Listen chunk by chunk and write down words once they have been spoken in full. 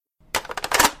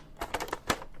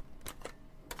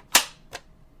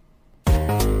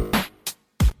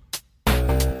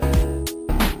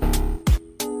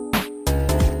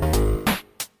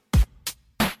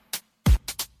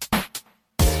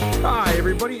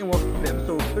everybody, and welcome to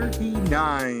episode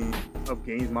 39 of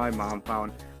Games My Mom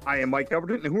Found. I am Mike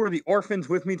Elberton, and who are the orphans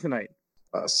with me tonight?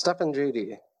 Steph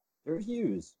JD. Drew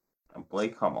Hughes. I'm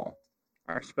Blake Hummel.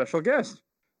 Our special guest,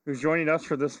 who's joining us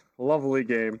for this lovely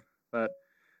game. But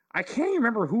I can't even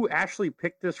remember who actually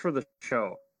picked this for the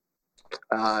show.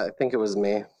 I think it was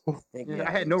me. I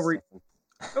had no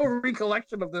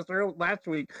recollection of this last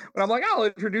week, but I'm like, I'll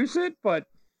introduce it, but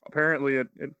apparently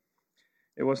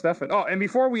it was Stefan. Oh, and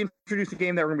before we introduce the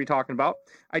game that we're going to be talking about,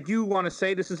 I do want to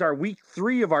say this is our week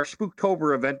 3 of our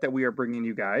Spooktober event that we are bringing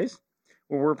you guys,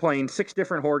 where we're playing 6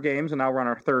 different horror games, and now we're on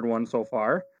our 3rd one so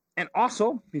far. And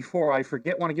also, before I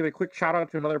forget, want to give a quick shout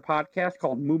out to another podcast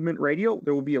called Movement Radio.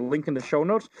 There will be a link in the show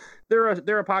notes. They're a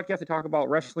podcast that talk about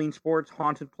wrestling, sports,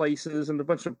 haunted places, and a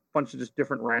bunch of just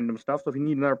different random stuff. So if you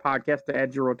need another podcast to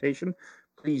add to your rotation,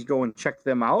 please go and check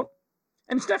them out.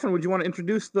 And Stefan, would you want to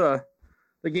introduce the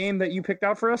game that you picked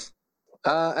out for us?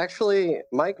 Actually,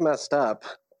 Mike messed up,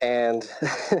 and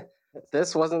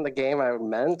this wasn't the game I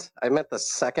meant. I meant the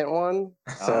second one.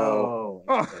 So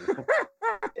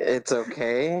it's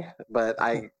okay, but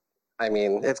I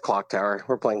mean, it's Clock Tower.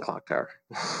 We're playing Clock Tower.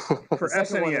 For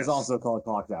SNES, one is also called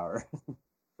Clock Tower.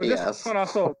 This one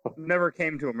also never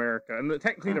came to America, and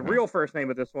technically the real first name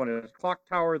of this one is Clock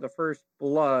Tower: The First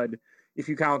Blood. If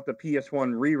you count the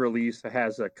PS1 re-release, that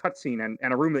has a cutscene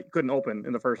and a room that you couldn't open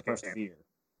in the first game. Fear.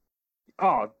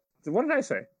 Oh, what did I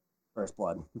say? First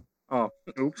Blood. Oh,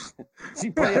 oops. She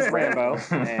plays Rambo.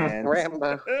 And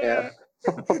Rambo, yeah.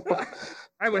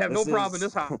 I would have no problem in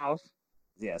this house.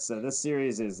 Yeah, so this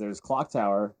series there's Clock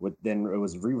Tower, then it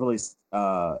was re-released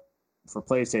for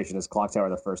PlayStation as Clock Tower: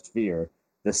 The First Fear.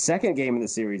 The second game in the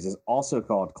series is also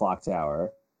called Clock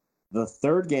Tower. The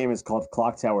third game is called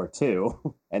Clock Tower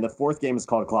 2, and the fourth game is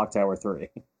called Clock Tower 3.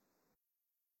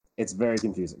 It's very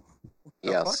confusing.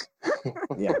 Yes.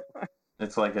 Yeah.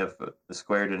 It's like if the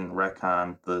Square didn't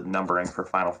retcon the numbering for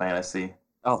Final Fantasy.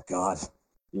 Oh, God.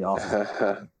 Yeah.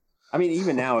 I mean,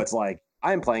 even now it's like,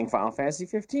 I'm playing Final Fantasy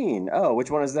 15. Oh, which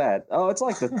one is that? Oh, it's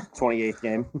like the 28th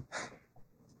game.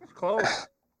 It's close.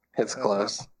 It's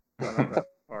close. Not that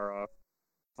far off.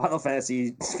 Final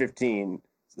Fantasy 15.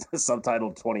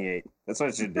 Subtitled 28. That's what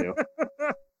it should do.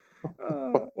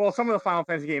 Well, some of the Final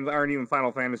Fantasy games aren't even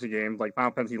Final Fantasy games. Like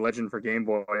Final Fantasy Legend for Game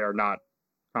Boy are not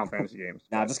Final Fantasy games.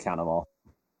 Nah, just count them all.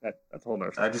 That's a whole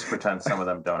nother. I just pretend some of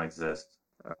them don't exist.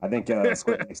 I think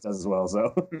Square Enix does as well.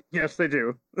 So yes, they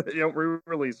do. You don't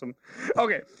re-release them.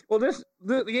 Okay. Well,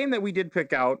 the game that we did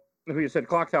pick out, we said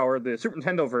Clock Tower, the Super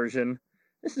Nintendo version.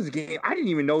 This is a game I didn't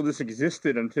even know this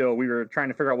existed until we were trying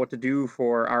to figure out what to do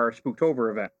for our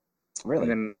Spooktober event.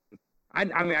 Really? And then,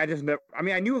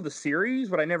 I knew of the series,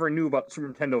 but I never knew about the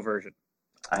Super Nintendo version.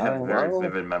 I have very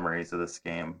vivid memories of this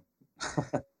game.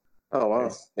 Oh, wow.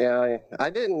 Yeah, I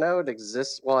didn't know it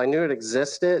exists. Well, I knew it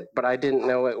existed, but I didn't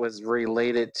know it was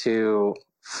related to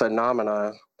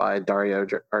Phenomena by Dario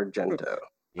Argento.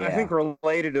 Yeah. I think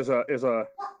related is a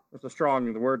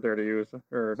strong word there to use,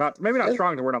 or not. Maybe not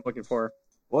strong. The word I'm looking for.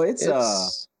 Well, it's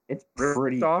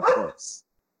pretty close.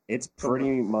 It's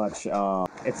pretty much.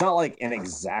 It's not like an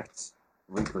exact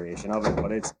recreation of it,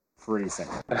 but it's pretty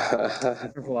similar.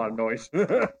 There's a lot of noise.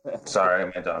 Sorry,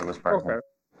 my dog was barking.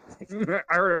 Okay.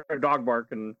 I heard a dog bark,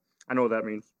 and I know what that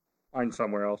means. I'm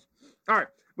somewhere else. All right,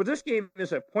 but this game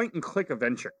is a point-and-click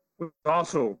adventure, which is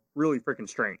also really freaking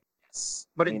strange.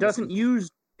 But it doesn't use.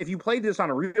 If you played this on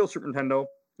a real Super Nintendo,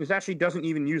 this actually doesn't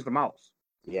even use the mouse.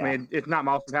 Yeah. I mean, it's not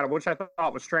mouse compatible, which I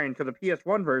thought was strange because the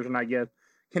PS1 version, I guess,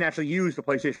 can actually use the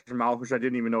PlayStation mouse, which I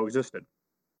didn't even know existed.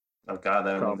 Oh God,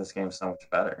 that would make this game so much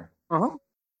better.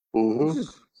 Mm-hmm. This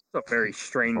is a very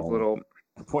strange little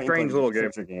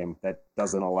game that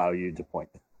doesn't allow you to point.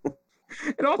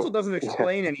 It also doesn't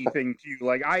explain anything to you.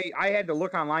 Like I had to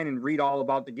look online and read all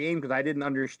about the game because I didn't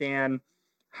understand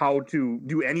how to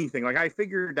do anything. Like I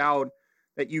figured out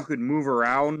that you could move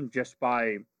around just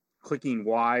by clicking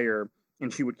Y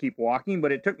and she would keep walking,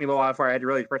 but it took me a little while before I had to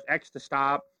really press X to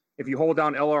stop. If you hold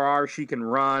down L or R, she can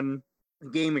run. The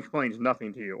game explains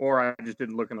nothing to you, or I just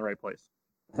didn't look in the right place.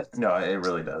 No, it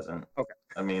really doesn't. Okay.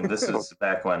 I mean, this is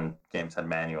back when games had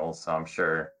manuals, so I'm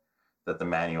sure that the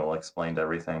manual explained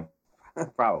everything.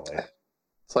 Probably.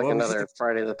 It's like another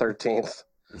Friday the 13th.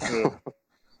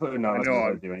 Who knows? I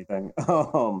don't do anything.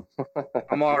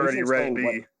 I'm already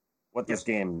ready. What this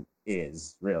game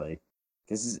is, really.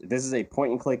 This is a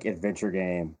point-and-click adventure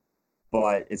game,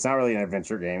 but it's not really an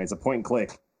adventure game. It's a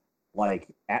point-and-click, like,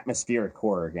 atmospheric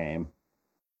horror game.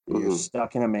 You're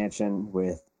stuck in a mansion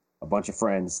with a bunch of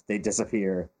friends. They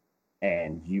disappear,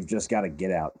 and you've just got to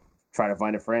get out. Try to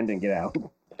find a friend and get out.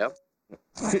 Yep.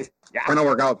 Yeah. It's going to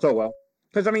work out so well.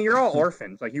 Because, I mean, you're all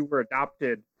orphans. Like, you were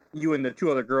adopted you and the two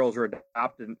other girls were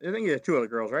adopted. I think you had two other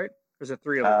girls, right? Or is it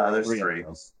three other girls? There's three.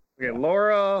 Okay,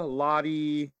 Laura,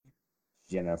 Lottie,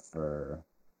 Jennifer.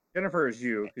 Jennifer is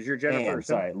you because you're Jennifer. Ann,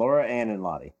 sorry, Laura, Ann, and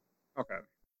Lottie. Okay.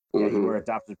 Yeah, you were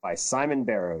adopted by Simon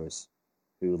Barrows,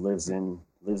 who lives in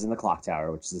the clock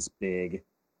tower, which is this big,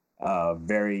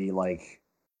 very like,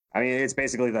 I mean, it's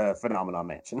basically the Phenomenon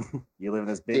Mansion. You live in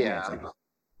this big mansion.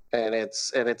 And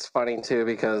it's funny too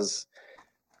because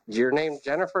you're named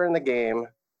Jennifer in the game.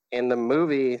 In the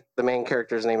movie, the main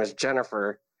character's name is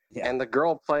Jennifer, and the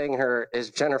girl playing her is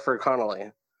Jennifer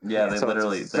Connelly. Yeah, they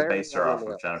based her off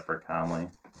of Jennifer Connelly.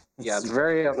 Yeah, it's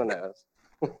very on the nose.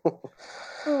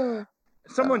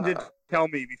 Someone did tell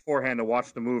me beforehand to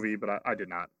watch the movie, but I did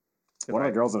not. One of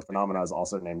the girls in Phenomena is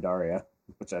also named Daria,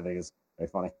 which I think is very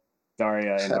funny.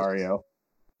 Daria and Dario.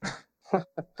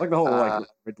 Like the whole like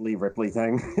Ridley Ripley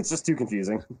thing. It's just too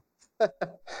confusing.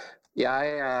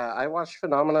 Yeah, I watched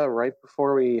Phenomena right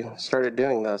before we started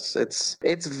doing this.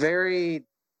 It's very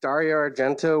Dario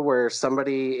Argento, where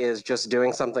somebody is just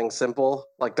doing something simple,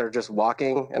 like they're just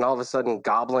walking, and all of a sudden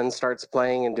Goblin starts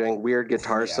playing and doing weird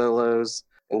guitar solos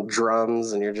and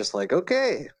drums, and you're just like,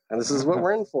 okay, and this is what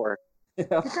we're in for. It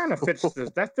kind of fits this.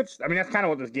 That fits. I mean, that's kind of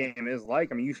what this game is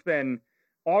like. I mean, you spend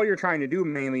all you're trying to do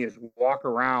mainly is walk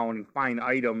around and find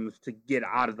items to get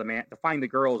out of to find the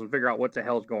girls and figure out what the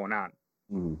hell's going on.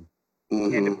 Mm-hmm.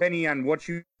 And depending on what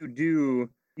you do,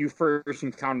 you first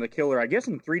encounter the killer, I guess,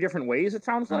 in 3 different ways, it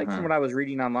sounds like, from what I was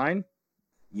reading online.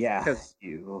 Yeah,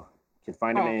 you can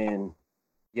find him in...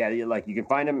 Yeah, you can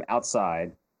find him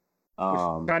outside.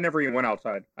 I never even went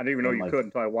outside. I didn't even know you could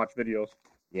until I watched videos.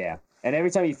 Yeah, and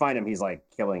every time you find him, he's, like,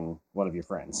 killing one of your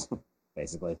friends,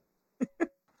 basically.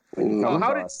 You come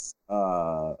across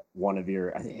one of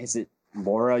your... Is it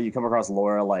Laura? You come across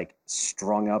Laura, like,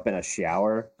 strung up in a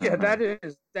shower. Yeah, that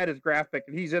is graphic,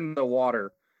 and he's in the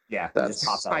water. Yeah, he just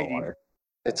pops out of the water.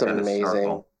 It's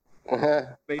amazing.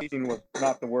 Amazing was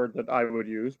not the word that I would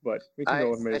use, but we can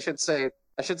go with amazing.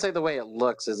 I should say the way it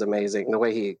looks is amazing. The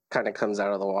way he kind of comes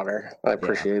out of the water. I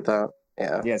appreciate that.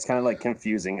 Yeah. Yeah, it's kind of like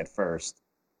confusing at first,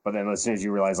 but then as soon as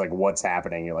you realize like what's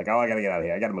happening, you're like, oh, I gotta get out of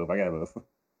here. I gotta move.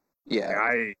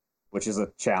 Yeah. Which is a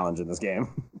challenge in this game.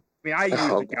 I mean, I used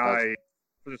a guide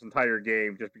for this entire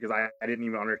game just because I didn't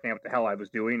even understand what the hell I was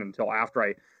doing until after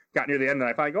I got near the end, and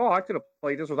I thought, I could have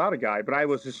played this without a guide, but I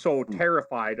was just so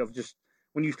terrified of just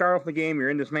when you start off the game, you're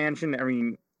in this mansion. I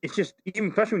mean, it's just, even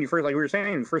especially when you first, like we were saying,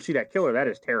 when you first see that killer, that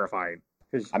is terrifying.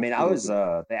 I mean, I was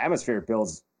the atmosphere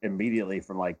builds immediately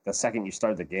from like the second you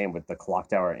start the game with the clock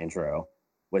tower intro,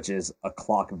 which is a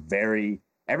clock.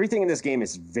 Everything in this game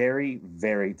is very,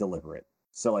 very deliberate.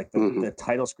 So like the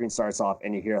title screen starts off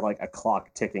and you hear like a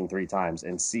clock ticking 3 times,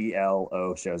 and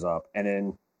CLO shows up, and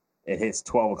then it hits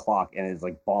 12 o'clock and it's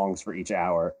like bongs for each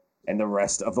hour, and the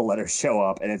rest of the letters show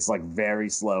up, and it's like very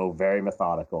slow, very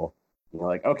methodical. You're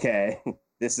like, okay,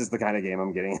 this is the kind of game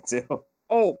I'm getting into.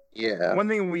 Oh, yeah. One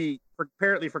thing we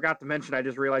apparently forgot to mention, I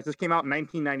just realized this came out in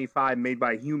 1995, made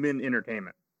by Human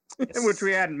Entertainment, which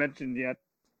we hadn't mentioned yet.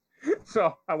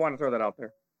 So I want to throw that out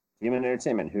there. Human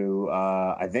Entertainment, who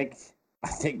I think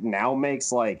now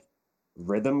makes like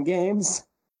rhythm games.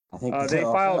 I think they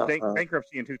filed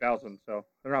bankruptcy in 2000, so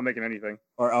they're not making anything.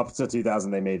 Or up to 2000,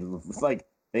 they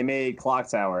made Clock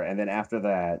Tower, and then after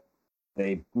that,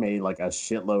 they made like a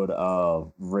shitload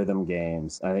of rhythm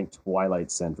games. I think Twilight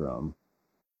Syndrome,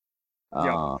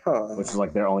 which is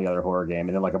like their only other horror game,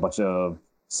 and then like a bunch of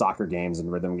soccer games and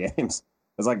rhythm games.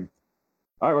 It's like,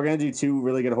 all right, we're gonna do 2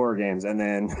 really good horror games, and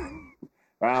then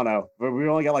I don't know, but we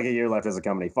only got like a year left as a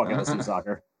company. Fuck it, let's do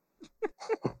soccer.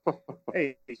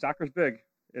 Hey, soccer's big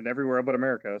in everywhere but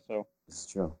America, so it's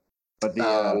true. But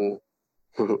the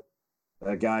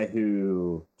guy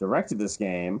who directed this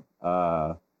game,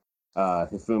 Hifumi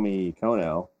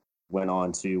Kono, went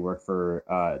on to work for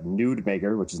Nude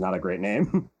Maker, which is not a great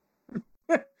name.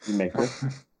 Nude Maker,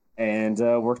 and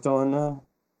worked on.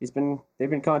 They've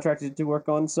been contracted to work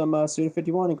on some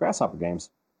Suda51 and Grasshopper games.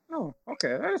 Oh,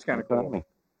 okay, that's kind of cool.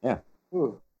 Yeah.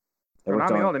 They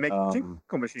worked on, they make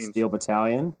Jinko machines. Steel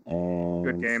Battalion and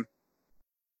good game.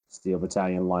 Steel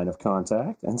Battalion Line of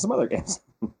Contact and some other games.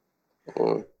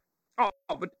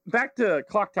 But back to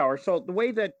Clock Tower. So the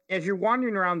way that as you're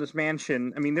wandering around this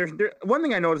mansion, I mean, there's one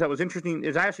thing I noticed that was interesting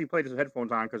is I actually played this with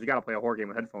headphones on because you got to play a horror game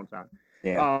with headphones on.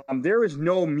 Yeah. There is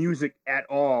no music at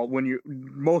all when you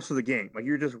most of the game. Like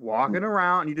you're just walking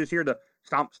around and you just hear the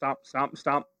stomp, stomp, stomp,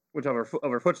 stomp, which of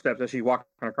her footsteps as she walks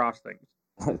across things.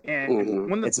 And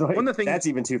one of the things that's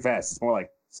even too fast. It's more like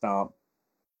stomp,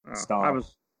 stomp,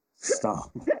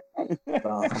 stomp,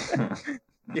 stomp.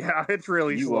 Yeah, it's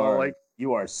really slow.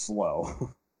 You are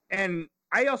slow. And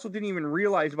I also didn't even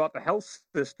realize about the health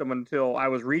system until I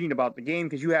was reading about the game,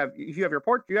 because you have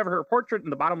her portrait in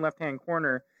the bottom left hand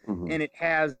corner, and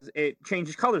it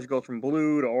changes colors, it goes from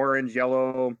blue to orange,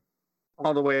 yellow,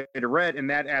 all the way to red, and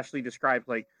that actually describes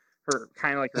like her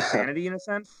kind of like her sanity in a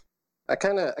sense. I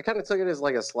kind of took it as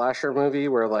like a slasher movie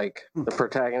where like the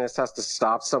protagonist has to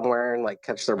stop somewhere and like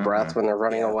catch their breath when they're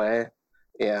running away.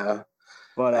 Yeah.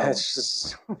 But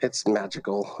it's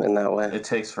magical in that way. It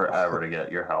takes forever to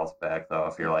get your health back, though,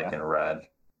 if you're like in red.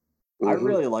 I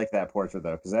really like that portrait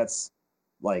though, because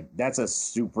that's a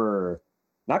super,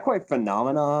 not quite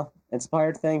phenomena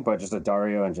inspired thing, but just a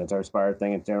Dario Argento inspired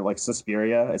thing in general, like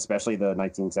Suspiria, especially the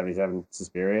 1977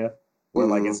 Suspiria, where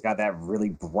like it's got that really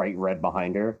bright red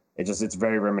behind her. It's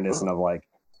very reminiscent of like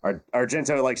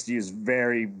Argento likes to use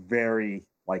very, very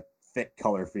like thick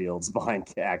color fields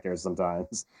behind actors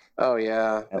sometimes. Oh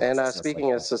yeah, and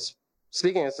speaking of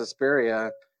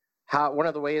Suspiria, one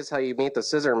of the ways how you meet the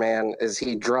Scissor Man is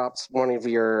he drops one of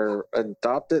your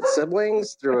adopted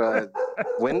siblings through a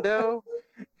window.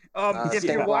 If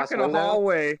you're walking a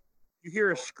hallway, you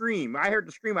hear a scream. I heard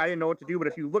the scream. I didn't know what to do, but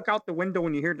if you look out the window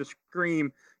when you hear the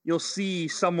scream, you'll see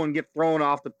someone get thrown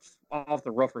off the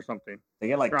roof or something. They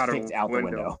get like kicked out the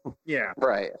window. Yeah,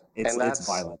 right. It's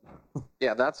violent.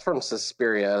 Yeah, that's from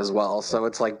Suspiria as well. So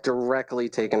it's like directly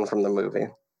taken from the movie.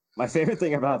 My favorite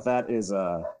thing about that is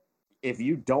if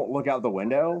you don't look out the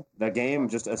window, the game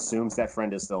just assumes that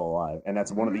friend is still alive, and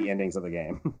that's one of the endings of the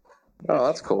game. Oh,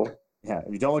 that's cool. Yeah,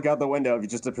 if you don't look out the window, if you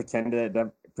just pretend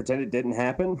it didn't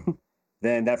happen,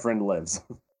 then that friend lives.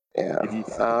 Yeah. If you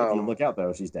look out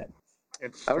though, she's dead.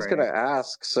 I was gonna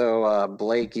ask. So,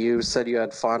 Blake, you said you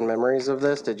had fond memories of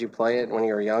this. Did you play it when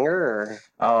you were younger? Or?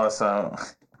 Oh, so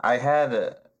I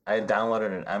had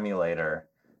downloaded an emulator,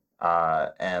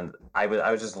 and I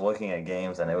was just looking at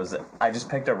games, and I just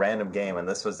picked a random game, and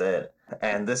this was it.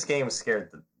 And this game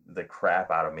scared the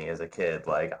crap out of me as a kid.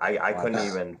 Like I couldn't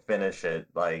even finish it.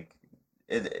 Like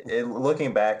it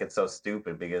looking back, it's so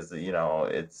stupid because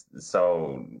it's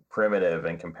so primitive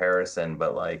in comparison.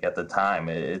 But like at the time,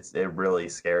 it really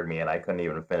scared me, and I couldn't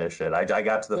even finish it. I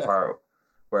got to the part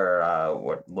where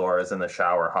Laura's in the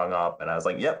shower, hung up, and I was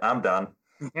like, "Yep, I'm done."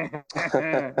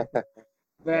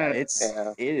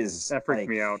 That freaked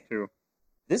me out too.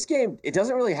 This game, it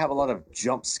doesn't really have a lot of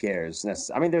jump scares.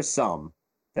 I mean, there's some.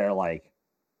 They're like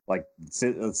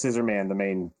Scissor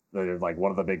Man, like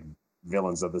one of the big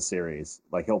villains of the series.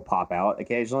 Like he'll pop out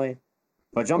occasionally,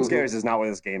 but jump scares is not what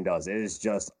this game does. It is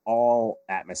just all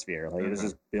atmosphere. Like it is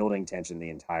just building tension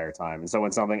the entire time. And so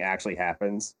when something actually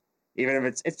happens, even if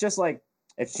it's just like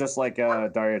Dario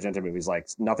Argento movies, like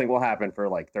nothing will happen for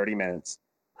like 30 minutes,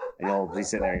 and you'll be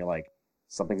sitting there and you're like,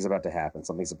 something's about to happen,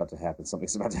 something's about to happen,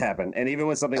 something's about to happen. And even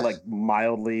when something like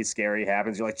mildly scary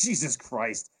happens, you're like, Jesus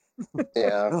Christ.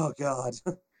 Yeah. Oh God.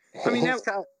 I mean,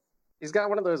 he's got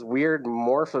one of those weird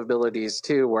morph abilities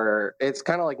too, where it's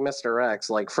kind of like Mr. X.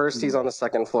 Like first he's on the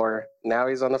second floor, now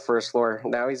he's on the first floor,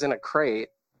 now he's in a crate.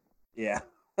 Yeah.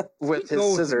 With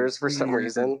his scissors for some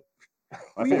reason.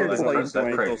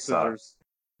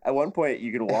 At one point,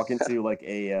 you could walk into like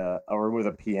a room with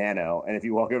a piano, and if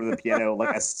you walk over to the piano,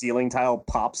 like a ceiling tile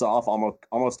pops off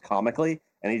almost comically,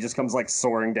 and he just comes like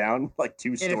soaring down like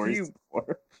 2 stories. If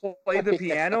you play the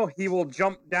piano, he will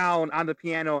jump down on the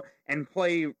piano and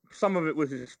play some of it with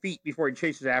his feet before he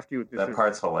chases after you with that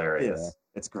part's hilarious. Yeah,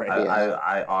 it's great.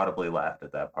 I audibly laughed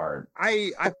at that part.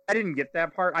 I didn't get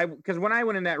that part. Because when I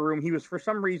went in that room, for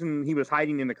some reason he was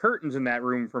hiding in the curtains in that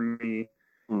room from me.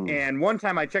 And one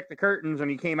time I checked the curtains and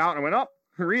he came out and I went, "Up,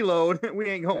 reload. We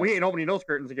ain't opening those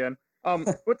curtains again."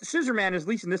 What the Scissor Man is, at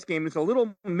least in this game, is a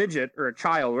little midget or a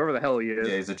child, whoever the hell he is.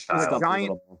 Yeah, he's a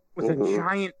child. With a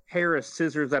giant pair of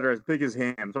scissors that are as big as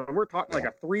him. So we're talking like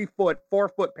a 3-foot,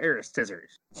 4-foot pair of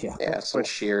scissors. Yeah, some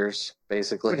shears,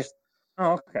 basically.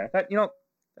 Okay. That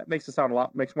makes it sound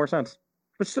makes more sense.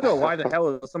 But still, why the hell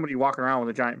is somebody walking around with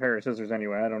a giant pair of scissors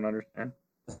anyway? I don't understand.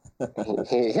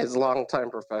 His longtime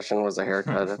profession was a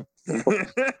haircut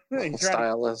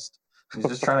stylist. He's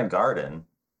just trying to garden.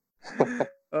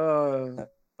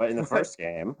 But in the first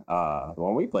game, the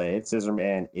one we played, Scissor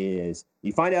Man, is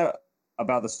you find out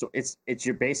about the story. It's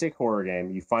your basic horror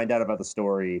game. You find out about the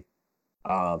story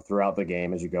throughout the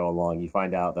game as you go along. You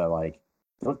find out that like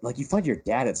you find your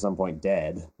dad at some point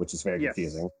dead, which is very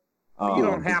confusing. You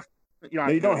don't have.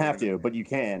 You don't have to, but you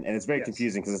can, and it's very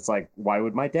confusing because it's like, why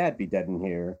would my dad be dead in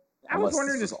here? I was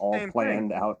wondering this was all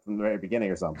planned out from the very beginning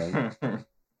or something.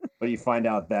 But you find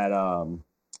out that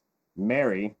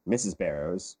Mary, Mrs.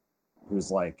 Barrows, who's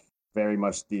like very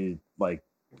much the like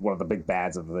one of the big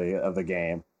bads of the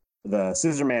game. The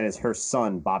Scissor Man is her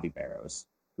son, Bobby Barrows,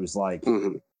 who's like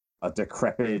a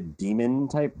decrepit demon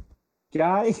type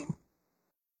guy.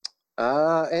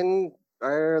 In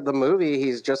the movie,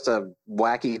 he's just a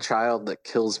wacky child that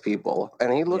kills people,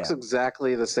 and he looks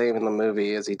exactly the same in the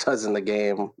movie as he does in the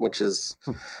game, which is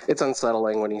it's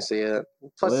unsettling when you see it.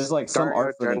 Plus, there's like some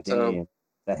art for the game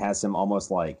that has him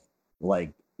almost like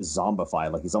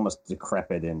zombified, like he's almost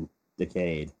decrepit and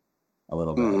decayed a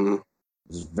little bit. Mm-hmm.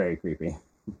 Which is very creepy.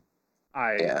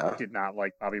 I did not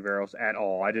like Bobby Barrows at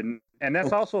all. I didn't, and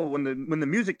that's also when the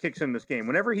music kicks in this game.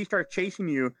 Whenever he starts chasing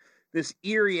you, this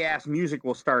eerie ass music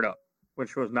will start up,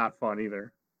 which was not fun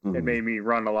either. Mm-hmm. It made me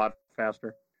run a lot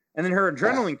faster. And then her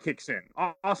adrenaline kicks in,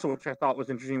 also, which I thought was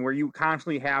interesting, where you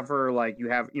constantly have her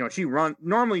she run.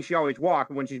 Normally, she always walk,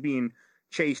 but when she's being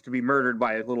chased to be murdered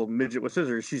by a little midget with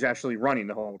scissors, she's actually running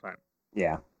the whole time.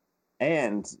 Yeah,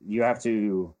 and you have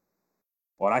to.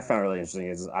 What I found really interesting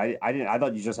is I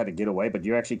thought you just had to get away, but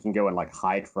you actually can go and like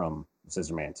hide from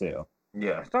Scissor Man too.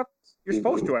 Yeah, I thought you're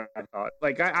supposed to. I thought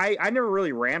I never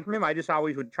really ran from him. I just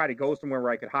always would try to go somewhere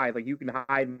where I could hide. Like you can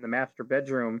hide in the master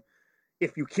bedroom.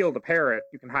 If you kill the parrot,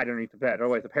 you can hide underneath the bed.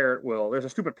 Otherwise, the parrot will. There's a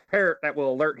stupid parrot that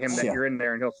will alert him that you're in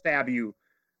there, and he'll stab you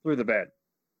through the bed.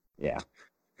 Yeah,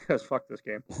 because fuck this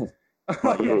game.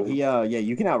 But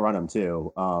you can outrun him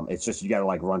too. It's just you got to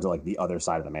like run to like the other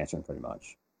side of the mansion, pretty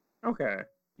much. Okay.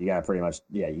 You gotta pretty much,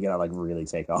 you gotta like really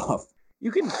take off.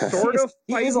 You can sort of.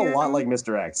 He is a lot like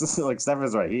Mr. X. Like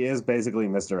Stefan's right. He is basically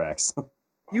Mr. X.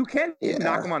 You can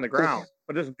knock him on the ground,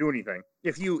 but it doesn't do anything.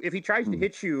 If he tries to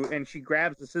hit you and she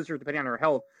grabs the scissors, depending on her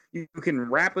health, you can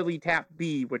rapidly tap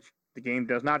B, which the game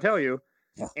does not tell you,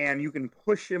 and you can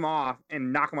push him off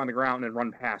and knock him on the ground and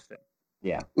run past him.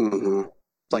 Yeah. Mm-hmm.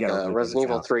 Like a Resident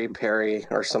Evil 3 parry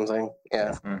or something.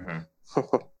 Yeah.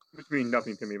 Mm-hmm. Which means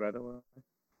nothing to me, by the way.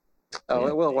 Oh,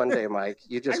 it will one day, Mike.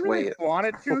 You just wait. I want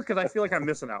it to because I feel like I'm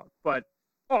missing out. But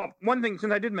one thing,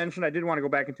 since I did mention, I did want to go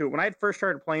back into it. When I first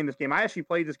started playing this game, I actually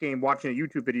played this game watching a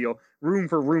YouTube video, room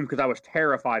for room, because I was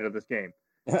terrified of this game.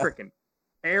 Freaking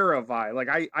terrified. Like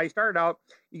I started out,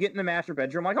 you get in the master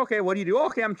bedroom, like, okay, what do you do?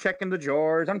 Okay, I'm checking the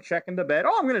drawers, I'm checking the bed.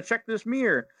 Oh, I'm gonna check this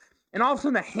mirror, and all of a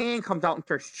sudden the hand comes out and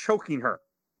starts choking her,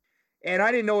 and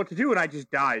I didn't know what to do, and I just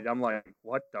died. I'm like,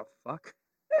 what the fuck?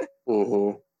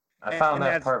 Mm-hmm. I found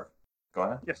that part. Go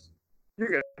ahead. Yes, you're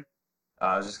good.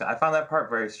 I found that part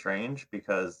very strange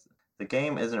because the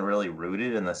game isn't really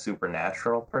rooted in the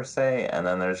supernatural per se, and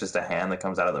then there's just a hand that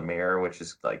comes out of the mirror, which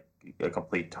is like a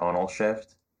complete tonal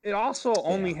shift. It also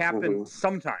only happens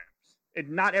sometimes.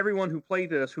 Not everyone who played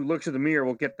this who looks at the mirror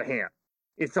will get the hand.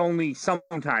 It's only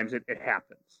sometimes it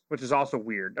happens, which is also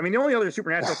weird. I mean, the only other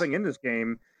supernatural thing in this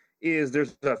game is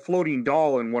there's a floating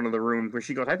doll in one of the rooms where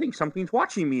she goes, I think something's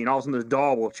watching me, and all of a sudden this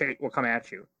doll will come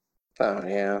at you. Oh,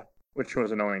 yeah. Which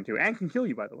was annoying, too. And can kill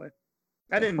you, by the way.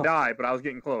 I didn't die, but I was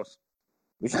getting close.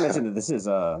 We should mention that this is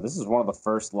one of the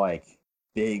first, like,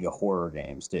 big horror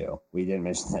games, too. We didn't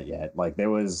mention that yet. Like, there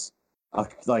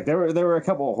were a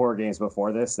couple of horror games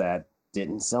before this that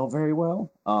didn't sell very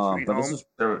well. But this was...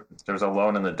 There was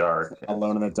Alone in the Dark.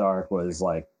 Alone in the Dark was,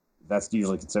 like, that's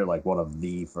usually considered, like, one of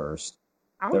the first.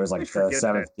 There was, like, The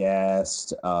Seventh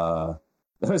Guest.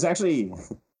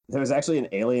 There was actually an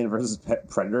Alien versus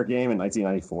Predator game in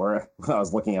 1994 when I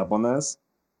was looking up on this.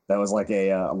 That was like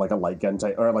a light gun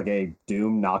type or like a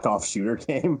Doom knockoff shooter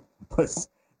game. But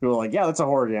people were like, "Yeah, that's a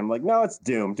horror game." I'm like, no, it's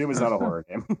Doom. Doom is not a horror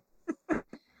game.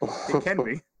 It can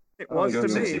be. It was to me.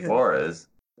 64 is.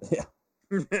 Yeah.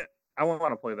 I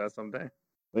want to play that someday.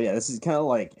 But yeah, this is kind of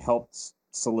like helped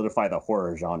solidify the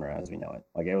horror genre as we know it.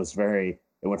 Like it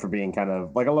went from being kind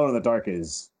of like Alone in the Dark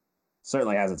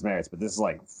certainly has its merits, but this is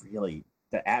like really.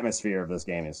 The atmosphere of this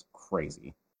game is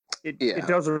crazy. It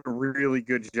does a really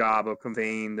good job of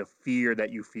conveying the fear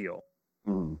that you feel.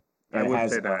 Mm-hmm. I would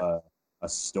say that. A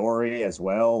story as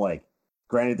well. Like,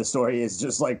 granted, the story is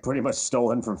just like pretty much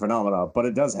stolen from Phenomena, but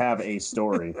it does have a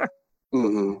story.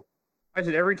 Mm-hmm. I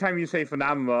said every time you say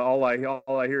Phenomena, all I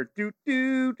hear do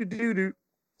do do do do.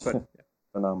 But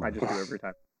Phenomena. I just do every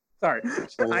time. Sorry,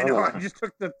 I know. I just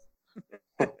took the.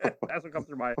 That's what comes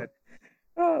through my head.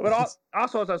 But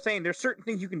also, as I was saying, there's certain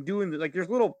things you can do there's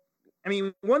little. I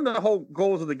mean, one of the whole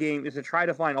goals of the game is to try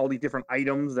to find all these different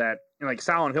items that, in like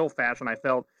Silent Hill fashion, I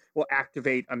felt will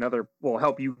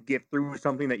help you get through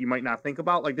something that you might not think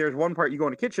about. Like there's one part you go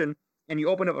in the kitchen and you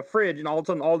open up a fridge and all of a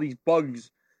sudden all these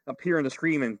bugs appear in the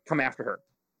screen and come after her,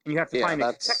 and you have to find a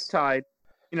insecticide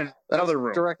in another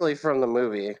room. Directly from the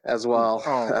movie as well.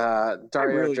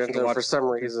 Dario Argento, for some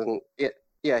reason,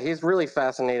 he's really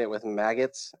fascinated with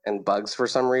maggots and bugs for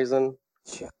some reason.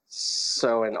 Yeah.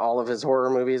 So in all of his horror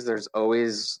movies, there's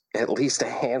always at least a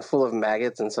handful of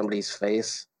maggots in somebody's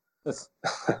face.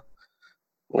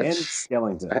 And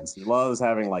skeletons. He loves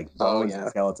having like bones and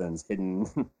skeletons hidden.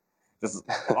 Just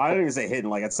I don't even say hidden.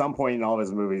 Like at some point in all of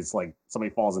his movies, like somebody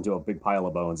falls into a big pile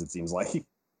of bones. It seems like.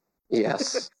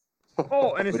 Yes.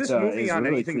 Oh, and is this movie is on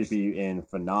really anything creepy in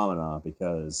Phenomena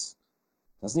because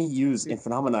doesn't he use in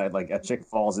Phenomena like a chick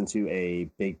falls into a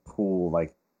big pool,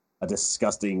 like a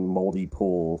disgusting moldy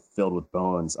pool filled with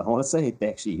bones. I want to say they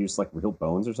actually used like real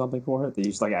bones or something for it. They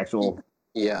used like actual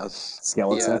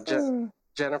skeletons. Yeah,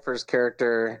 Jennifer's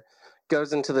character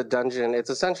goes into the dungeon. It's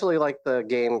essentially like the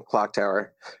game Clock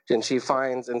Tower. And she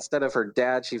finds, instead of her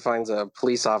dad, she finds a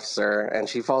police officer, and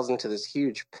she falls into this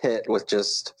huge pit with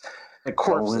just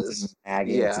corpses. And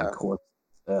agates and corpses.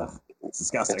 Ugh, it's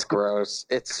disgusting. It's gross.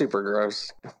 It's super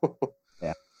gross.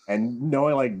 Yeah. And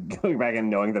knowing, like, going back and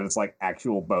knowing that it's like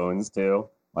actual bones too.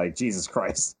 Like, Jesus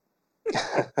Christ.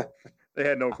 They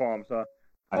had no qualms, huh?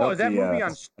 Is that movie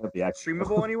on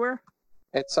streamable anywhere?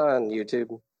 It's on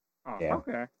YouTube. Oh, yeah.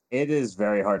 Okay. It is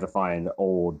very hard to find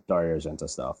old Dario Argento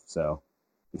stuff. So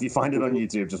if you find it on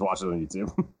YouTube, just watch it on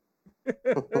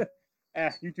YouTube.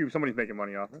 YouTube, somebody's making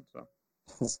money off it, so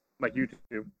like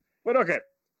YouTube. But okay,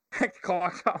 back to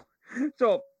Clock Tower.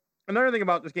 So another thing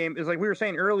about this game is, like we were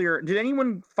saying earlier, did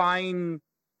anyone find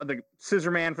the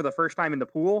Scissor Man for the first time in the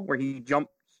pool where he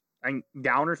jumps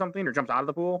down or something, or jumps out of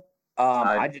the pool?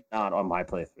 I did not on my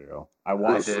playthrough.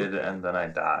 I did, and then I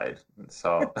died.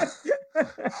 So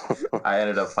I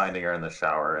ended up finding her in the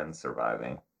shower and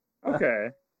surviving. Okay,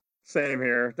 same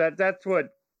here. That's what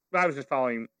I was just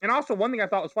following. And also, one thing I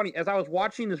thought was funny, as I was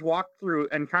watching this walkthrough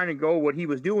and trying to go what he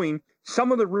was doing,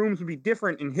 some of the rooms would be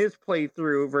different in his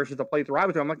playthrough versus the playthrough I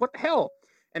was doing. I'm like, what the hell?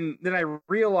 And then I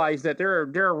realized that there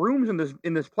are rooms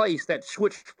in this place that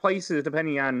switch places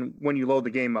depending on when you load the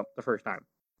game up the first time.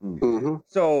 Mm-hmm.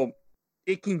 So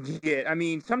it can get, I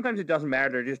mean, sometimes it doesn't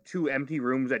matter. They're just two empty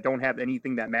rooms that don't have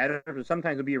anything that matters. But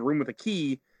sometimes it'll be a room with a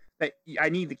key that I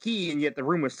need the key, and yet the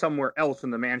room was somewhere else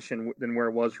in the mansion than where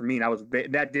it was for me. And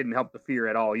that didn't help the fear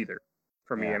at all either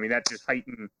for me. I mean, that just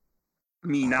heightened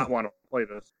me not want to play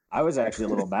this. I was actually a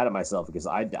little mad at myself because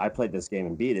I played this game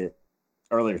and beat it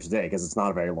earlier today because it's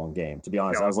not a very long game. To be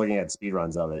honest, I was looking at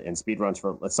speedruns of it, and speedruns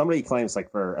for somebody claims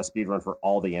like for a speedrun for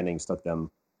all the endings took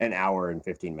them an hour and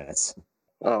 15 minutes.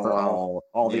 Oh, for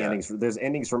all the endings. There's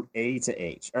endings from A to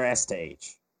H or S to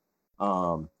H.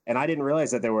 And I didn't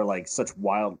realize that they were like such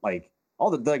wild, like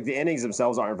all the endings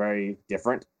themselves aren't very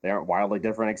different. They aren't wildly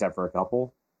different except for a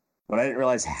couple. But I didn't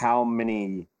realize how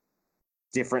many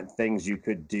different things you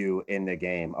could do in the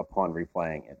game upon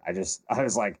replaying it. I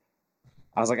was like,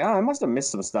 oh, I must have missed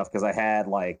some stuff because I had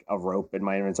like a rope in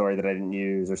my inventory that I didn't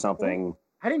use or something.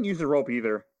 I didn't use the rope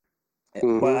either.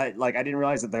 But I didn't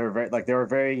realize that they were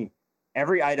very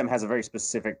every item has a very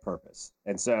specific purpose.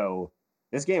 And so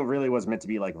this game really was meant to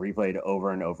be like replayed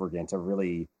over and over again to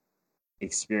really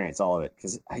experience all of it.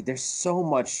 Because there's so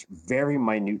much very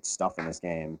minute stuff in this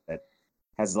game that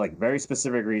has like very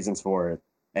specific reasons for it.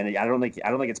 And I don't think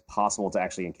it's possible to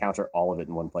actually encounter all of it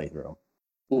in one playthrough.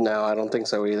 No, I don't think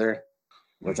so either.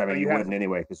 Which I mean, you wouldn't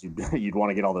anyway, because you'd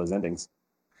want to get all those endings.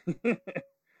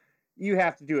 You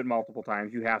have to do it multiple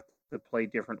times. You have to play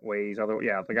different ways. Although,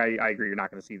 yeah, like I agree. You're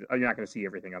not going to see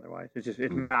everything otherwise. It's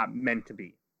not meant to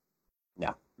be.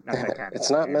 Yeah,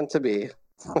 it's not meant to be.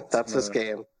 That's this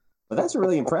game. But that's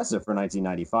really impressive for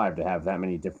 1995 to have that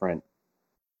many different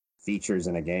features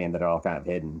in a game that are all kind of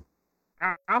hidden.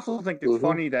 I also think it's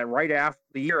funny that right after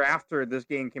the year after this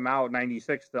game came out,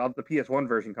 96, the PS1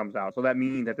 version comes out. So that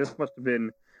means that this must have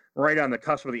been right on the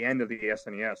cusp of the end of the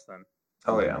SNES then.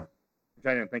 Oh yeah, which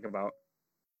I didn't think about.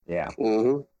 Yeah.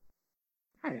 Mm-hmm.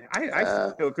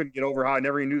 I still couldn't get over how I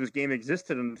never even knew this game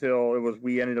existed until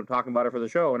we ended up talking about it for the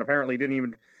show, and apparently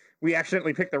we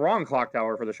accidentally picked the wrong Clock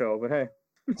Tower for the show. But hey,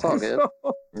 it's all good.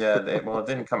 Yeah, it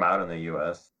didn't come out in the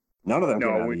U.S. None of them came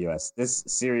out in the U.S. This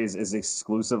series is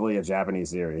exclusively a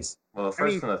Japanese series. Well, the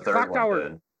first and the third Clock Tower,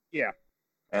 did. Yeah.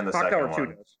 And the Clock second Tower one.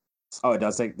 2 does. Oh, it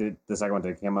does take the second one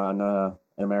to come out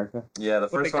in America? Yeah, the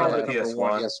first one was the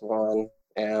PS1. PS1,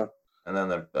 yeah. And then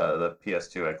the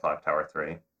PS2 at Clock Tower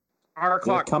 3.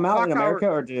 Did it come out in America,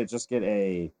 or did it just get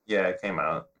a... Yeah, it came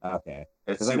out. Okay.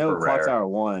 It's because I know Clock Tower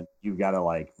 1, you've got to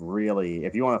like really...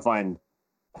 If you want to find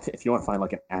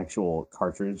like an actual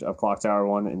cartridge of Clock Tower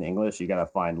 1 in English, you got to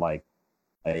find like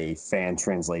a fan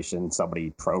translation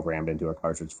somebody programmed into a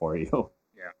cartridge for you.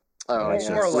 Yeah. Oh, yeah.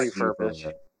 More like refurbished.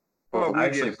 Well, I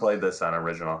actually played this on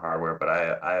original hardware, but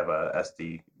I have a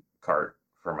SD card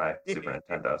for my Super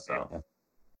Nintendo, so... Yeah.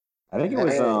 I think it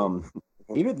was...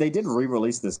 Even they did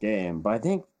re-release this game, but I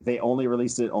think they only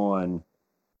released it on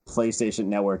PlayStation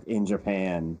Network in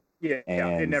Japan. Yeah,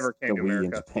 it never came to Wii America.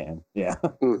 in Japan. Yeah.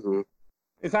 Mm-hmm.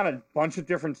 It's on a bunch of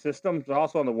different systems,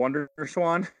 also on the Wonder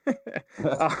Swan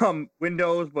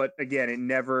Windows. But again, it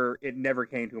never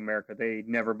came to America. They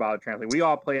never bothered translating. We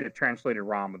all played a translated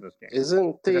ROM of this game.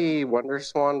 Isn't the Wonder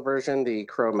Swan version the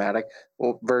chromatic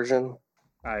version?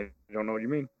 I don't know what you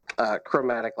mean.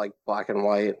 Chromatic, like black and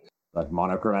white. Like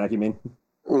monochromatic, you mean?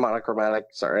 Monochromatic.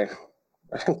 Sorry,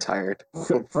 I'm tired.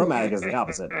 Chromatic is the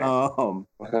opposite.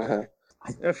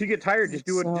 If you get tired, just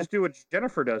do what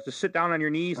Jennifer does. Just sit down on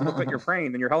your knees and look like you're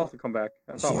praying, then your health will come back.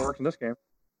 That's how it works in this game.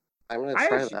 I'm gonna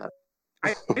try that.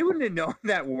 I wouldn't have known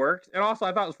that worked. And also,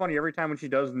 I thought it was funny every time when she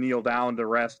does kneel down to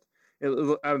rest.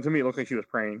 To me, it looked like she was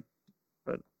praying.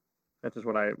 But that's just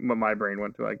what my brain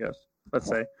went to, I guess. Let's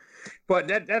say. But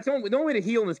that's the only way to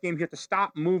heal in this game. You have to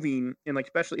stop moving, and like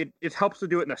especially it helps to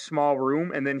do it in a small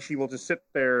room, and then she will just sit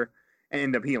there and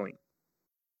end up healing,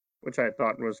 which I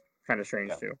thought was kind of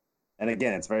strange too. And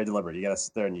again, it's very deliberate. You got to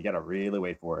sit there and you got to really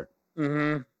wait for it.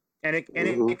 Mm-hmm. And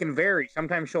it can vary.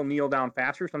 Sometimes she'll kneel down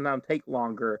faster. Sometimes take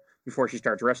longer before she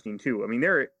starts resting too. I mean,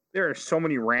 there are so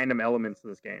many random elements to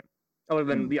this game. Other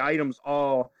than the items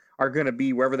all are going to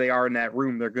be wherever they are in that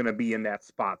room. They're going to be in that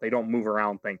spot. They don't move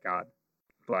around, thank God.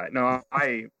 But no,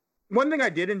 one thing I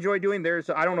did enjoy doing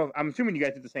I don't know. I'm assuming you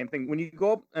guys did the same thing. When you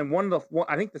go up and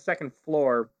I think the second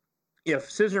floor.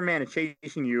 If Scissor Man is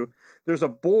chasing you, there's a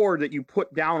board that you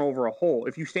put down over a hole.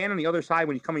 If you stand on the other side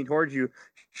when he's coming towards you,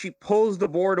 she pulls the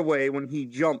board away when he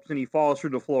jumps and he falls through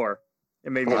the floor.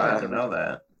 It made me I didn't know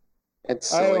that.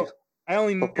 It's silly. I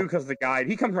only knew because of the guide.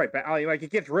 He comes right back. Like, it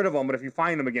gets rid of him, but if you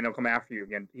find him again, he'll come after you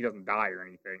again. He doesn't die or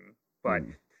anything. But,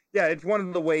 yeah, it's one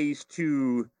of the ways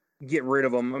to get rid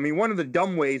of him. I mean, one of the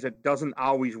dumb ways that doesn't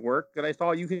always work that I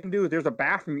saw you can do is there's a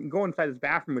bathroom. You can go inside this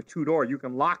bathroom with 2 doors. You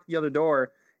can lock the other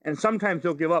door. And sometimes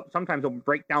he'll give up. Sometimes he'll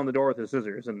break down the door with his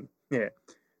scissors, and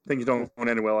things don't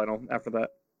end well. I don't after that.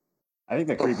 I think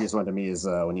the creepiest one to me is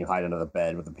when you hide under the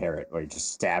bed with the parrot, where he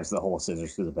just stabs the whole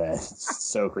scissors through the bed. It's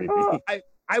so creepy.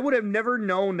 I would have never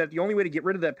known that the only way to get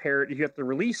rid of that parrot is you have to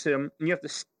release him, and you have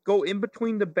to go in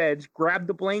between the beds, grab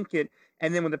the blanket,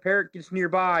 and then when the parrot gets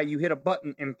nearby, you hit a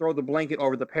button and throw the blanket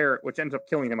over the parrot, which ends up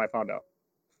killing him. I found out.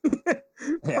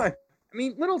 Yeah. I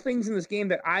mean, little things in this game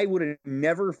that I would have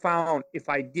never found if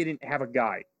I didn't have a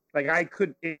guide. Like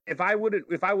if I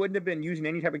wouldn't have been using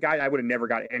any type of guide, I would have never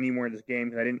got anywhere in this game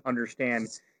because I didn't understand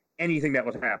anything that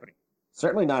was happening.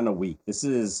 Certainly not in a week. This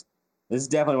is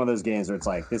definitely one of those games where it's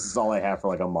like, this is all I have for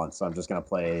like a month, so I'm just gonna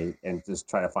play and just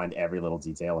try to find every little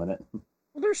detail in it.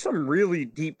 Well, there's some really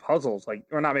deep puzzles,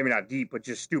 maybe not deep, but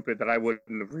just stupid that I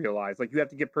wouldn't have realized. Like you have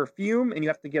to get perfume and you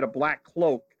have to get a black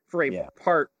cloak for a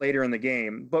part later in the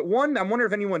game. But one, I wonder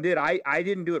if anyone did. I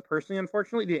didn't do it personally,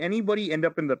 unfortunately. Did anybody end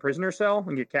up in the prisoner cell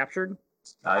and get captured?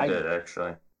 I did,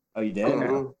 actually. Oh, you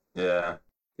did? Yeah.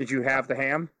 Did you have the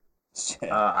ham?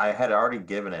 I had already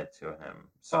given it to him,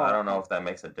 so I don't know if that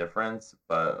makes a difference.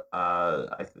 But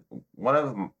one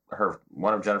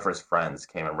of Jennifer's friends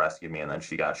came and rescued me, and then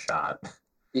she got shot.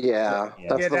 Yeah,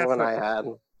 that's the one I had.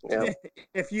 Yeah.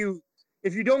 If you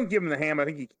don't give him the ham, I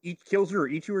think he kills you or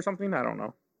eats you or something. I don't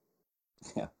know.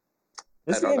 Yeah.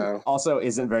 This game also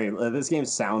isn't very. This game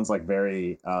sounds like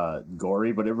very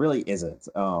gory, but it really isn't.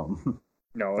 No,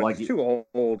 it's too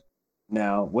old.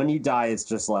 No, when you die, it's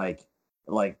just like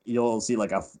you'll see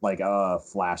like a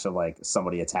flash of like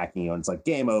somebody attacking you, and it's like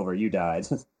game over, you died.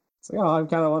 It's like, oh, I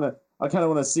kind of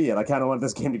want to see it. I kind of want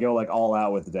this game to go like all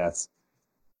out with the deaths.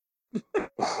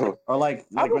 Or like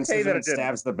when Scissor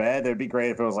stabs the bed, it'd be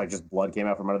great if it was like just blood came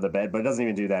out from under the bed, but it doesn't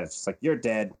even do that. It's just like you're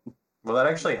dead. Well, that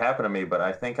actually happened to me, but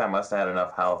I think I must have had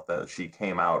enough health that she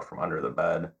came out from under the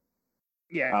bed.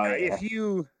 Yeah, if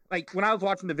you when I was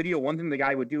watching the video, one thing the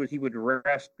guy would do is he would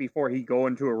rest before he go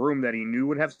into a room that he knew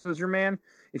would have Scissor Man.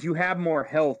 If you have more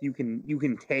health, you can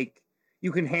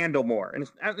handle more, and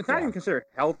it's not even considered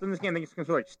health in this game. I think it's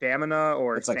considered like stamina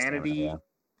or sanity, like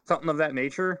something of that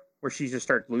nature, where she just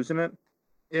starts losing it.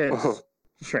 It's a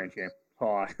strange game.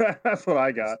 Oh, that's what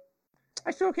I got. I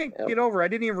still can't get over. I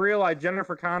didn't even realize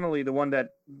Jennifer Connelly, the one that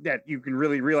you can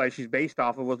really realize she's based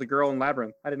off of, was the girl in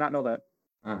Labyrinth. I did not know that.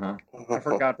 I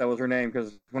forgot that was her name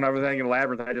because when I was thinking of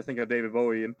Labyrinth, I just think of David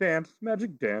Bowie and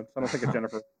Magic Dance. I don't think of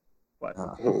Jennifer. But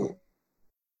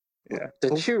yeah,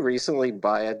 didn't you recently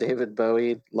buy a David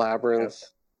Bowie Labyrinth?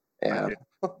 Yes.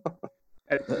 Yeah,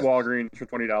 at Walgreens for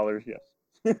 $20. Yes,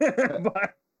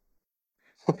 but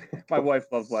my wife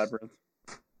loves Labyrinth.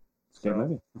 Good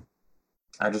movie.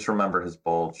 I just remember his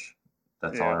bulge.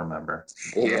 That's all I remember.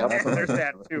 Yeah, there's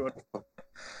that too.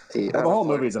 The whole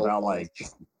movie's about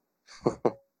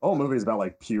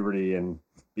like puberty and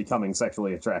becoming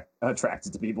sexually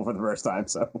attracted to people for the first time.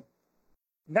 So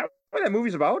that what that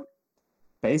movie's about?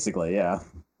 Basically, yeah.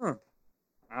 Huh.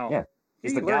 Wow. Yeah.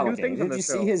 He's the Gallo King. Did you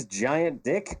see his giant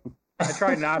dick? I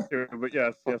tried not to, but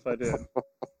yes, I did.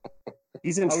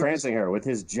 He's entrancing her with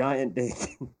his giant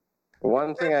dick.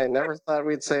 One thing I never thought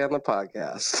we'd say on the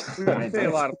podcast. We don't say a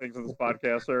lot of things on this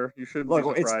podcast, sir. You shouldn't.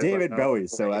 Look, it's David Bowie,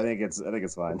 so I think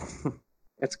it's fine.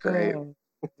 It's great.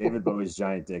 David Bowie's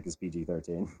giant dick is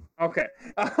PG-13. Okay.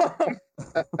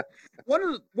 One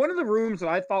of the rooms that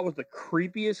I thought was the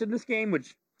creepiest in this game,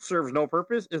 which serves no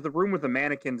purpose, is the room with the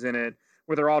mannequins in it,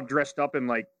 where they're all dressed up in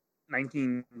like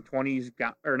 1920s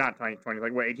or not 1920s,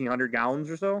 like what 1800 gowns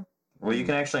or so. Well, you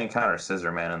can actually encounter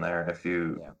Scissor Man in there if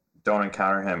you don't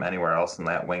encounter him anywhere else in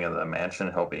that wing of the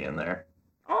mansion. He'll be in there.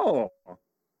 Oh,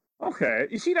 okay.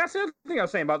 You see, that's the other thing I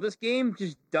was saying about this game.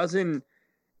 Just doesn't.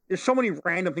 There's so many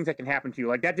random things that can happen to you.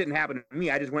 Like that didn't happen to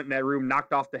me. I just went in that room,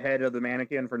 knocked off the head of the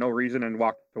mannequin for no reason, and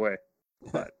walked away.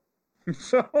 But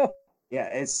so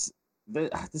yeah,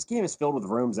 this game is filled with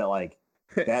rooms that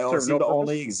that seem to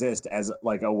only exist as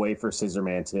like a way for Scissor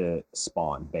Man to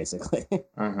spawn, basically.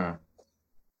 Mm-hmm.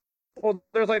 Well,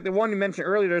 there's like the one you mentioned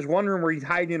earlier. There's one room where he's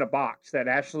hiding in a box that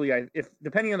actually, if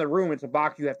depending on the room, it's a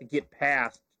box you have to get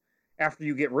past after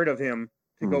you get rid of him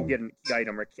to go get a key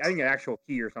item, or I think an actual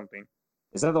key or something.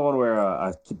 Is that the one where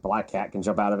a black cat can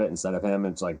jump out of it instead of him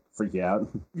and it's like freak you out?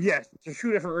 Yes, it's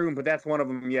two different rooms, but that's one of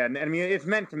them. Yeah, and I mean it's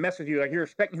meant to mess with you. Like you're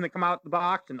expecting him to come out the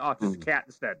box, and it's just a cat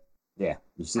instead. Yeah,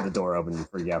 you see the door open and you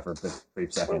freak out for a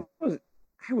brief second.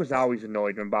 I was always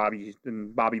annoyed when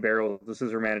Bobby Barrel, the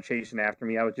Scissor Man, is chasing after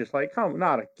me. I was just like, "Come,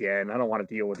 not again! I don't want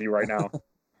to deal with you right now."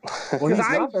 Well, he's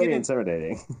not very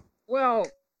intimidating. Well,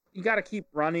 you got to keep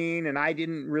running, and I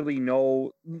didn't really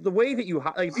know the way that you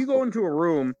if you go into a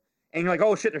room and you're like,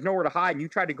 "Oh shit, there's nowhere to hide," and you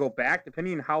try to go back,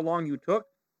 depending on how long you took,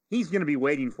 he's gonna be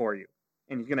waiting for you,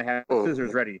 and he's gonna have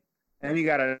scissors ready, and you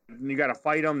gotta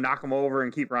fight him, knock him over,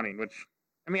 and keep running. Which,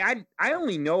 I mean, I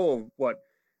only know of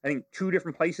I think 2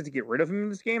 different places to get rid of him in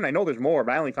this game. I know there's more,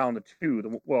 but I only found the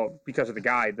 2. Well, because of the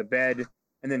guy, the bed,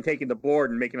 and then taking the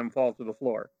board and making him fall to the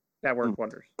floor. That worked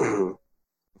wonders.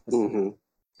 Mm-hmm.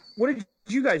 What did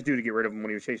you guys do to get rid of him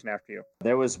when he was chasing after you?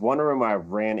 There was one room where I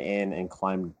ran in and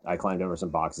climbed over some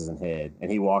boxes and hid. And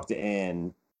he walked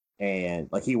in, and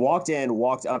walked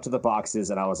up to the boxes,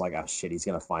 and I was like, oh shit, he's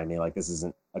gonna find me. Like, this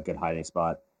isn't a good hiding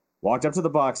spot. Walked up to the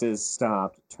boxes,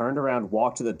 stopped, turned around,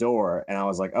 walked to the door, and I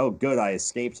was like, oh, good, I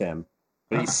escaped him.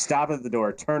 But he stopped at the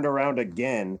door, turned around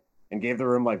again, and gave the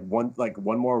room one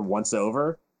more once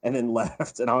over, and then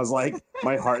left. And I was like,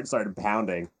 my heart started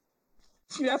pounding.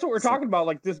 See, that's what we're talking about.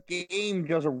 Like, this game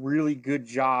does a really good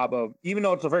job of, even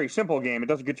though it's a very simple game, it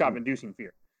does a good job of inducing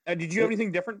fear. Did you have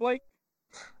anything different, Blake?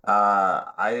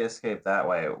 I escaped that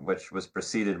way, which was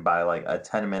preceded by like a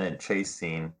 10-minute chase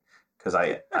scene. Because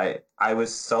I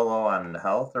was so low on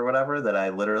health or whatever that I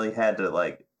literally had to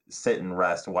like sit and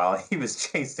rest while he was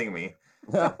chasing me.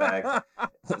 In fact,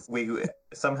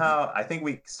 I think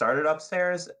we started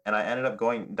upstairs and I ended up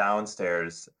going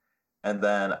downstairs, and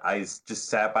then I just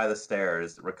sat by the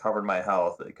stairs, recovered my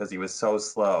health because he was so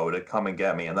slow to come and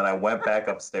get me, and then I went back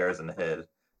upstairs and hid.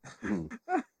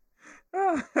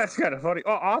 That's kind of funny.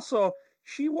 Oh, also,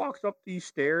 she walks up these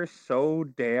stairs so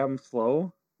damn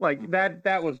slow. Like,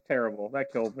 that was terrible.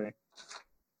 That killed me.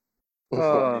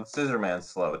 Scissor Man's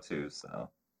slow, too, so.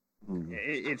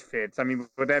 It fits. I mean,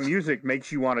 but that music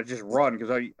makes you want to just run, because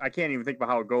I can't even think about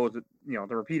how it goes, to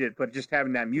repeat it, but just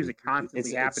having that music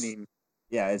constantly happening.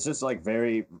 It's just, like,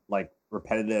 very, like,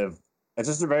 repetitive. It's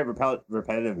just a very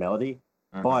repetitive melody,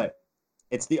 but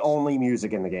it's the only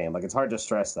music in the game. Like, it's hard to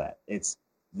stress that. It's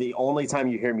the only time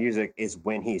you hear music is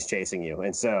when he's chasing you,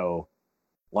 and so...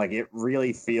 Like, it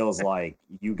really feels like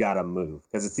you gotta move,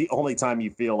 because it's the only time you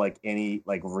feel like any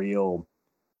like real,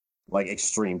 like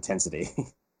extreme tensity.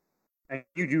 And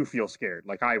you do feel scared.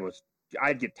 Like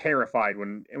I'd get terrified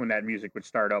when that music would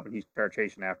start up and he started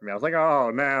chasing after me. I was like,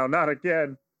 oh no, not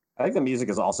again. I think the music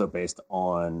is also based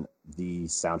on the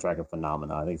soundtrack of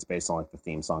Phenomena. I think it's based on like the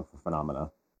theme song for Phenomena.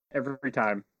 Every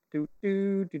time. Do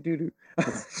do do do do.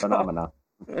 Phenomena.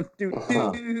 Do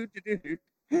do do do do.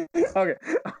 Okay.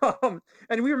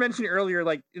 And we were mentioning earlier,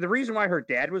 like, the reason why her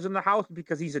dad was in the house is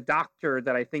because he's a doctor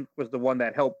that I think was the one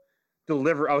that helped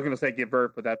deliver. I was going to say give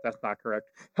birth, but that's not correct.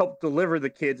 Helped deliver the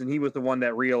kids, and he was the one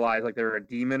that realized like they were a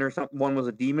demon or something. One was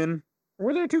a demon.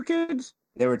 Were there 2 kids?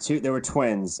 There were 2. There were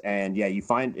twins, and yeah, if you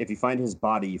find his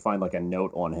body, you find like a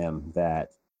note on him that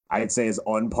I'd say is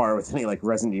on par with any like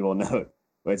Resident Evil note.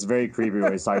 But it's very creepy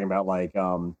where he's talking about like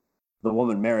the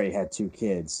woman Mary had 2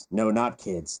 kids. No, not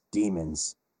kids,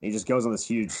 demons. He just goes on this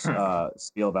huge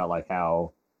spiel about like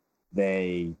how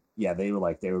they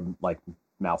were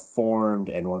malformed,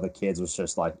 and one of the kids was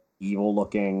just like evil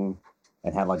looking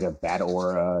and had like a bad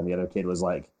aura, and the other kid was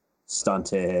like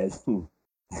stunted.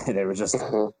 They were just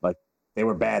like they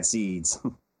were bad seeds.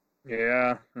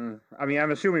 Yeah. I mean,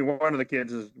 I'm assuming one of the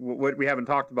kids is what we haven't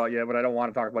talked about yet, but I don't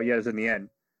want to talk about yet is in the end.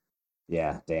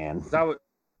 Yeah, Dan.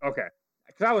 Okay.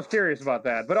 Because I was curious about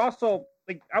that. But also,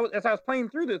 like, as I was playing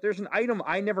through this, there's an item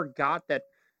I never got that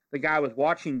the guy I was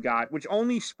watching got, which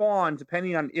only spawns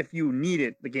depending on if you need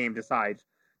it, the game decides.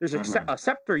 There's a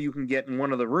scepter you can get in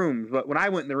one of the rooms, but when I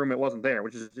went in the room, it wasn't there,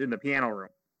 which is in the piano room.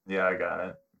 Yeah, I got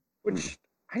it. Which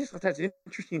I just thought that's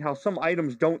interesting how some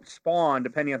items don't spawn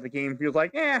depending on the game feels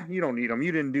like, you don't need them.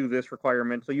 You didn't do this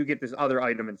requirement, so you get this other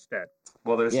item instead.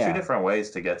 Well, there's two different ways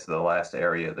to get to the last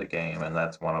area of the game, and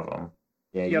that's one of them.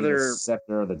 Yeah, you get the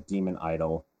scepter or the demon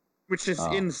idol. Which is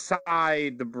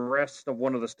inside the breast of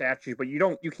one of the statues, but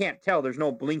you can't tell. There's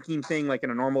no blinking thing like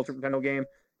in a normal Super Nintendo game.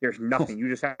 There's nothing. You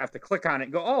just have to click on it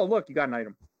and go, oh, look, you got an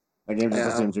item. The game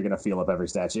just assumes you're going to feel up every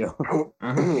statue.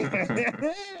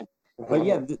 But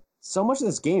yeah, so much of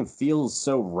this game feels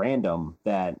so random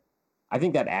that I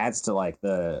think that adds to like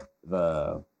the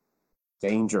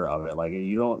danger of it. Like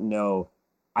you don't know.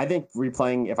 I think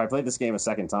if I played this game a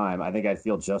second time, I think I'd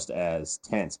feel just as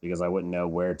tense because I wouldn't know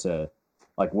where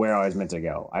I was meant to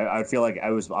go. I feel like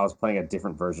I was playing a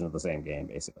different version of the same game,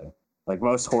 basically. Like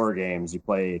most horror games, you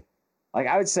play, like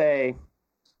I would say,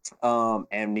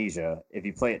 Amnesia. If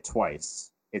you play it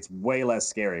twice, it's way less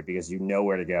scary because you know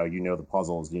where to go, you know the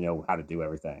puzzles, you know how to do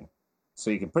everything. So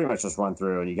you can pretty much just run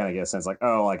through and you kind of get a sense like,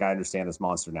 oh, like I understand this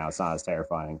monster now. It's not as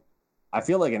terrifying. I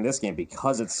feel like in this game,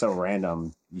 because it's so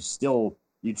random, you'll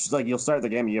start the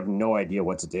game and you have no idea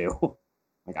what to do.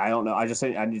 Like, I don't know. I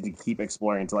need to keep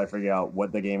exploring until I figure out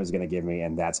what the game is going to give me,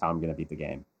 and that's how I'm going to beat the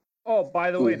game. Oh,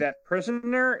 by the way, that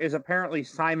prisoner is apparently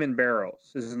Simon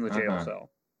Barrows. This is in the jail cell.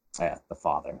 Yeah, the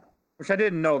father. Which I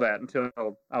didn't know that until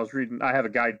I was reading. I have a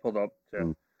guide pulled up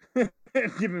to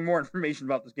give me more information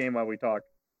about this game while we talk.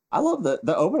 I love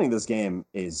the opening of this game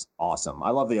is awesome. I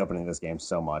love the opening of this game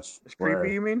so much. It's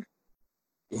creepy, you mean?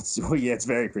 It's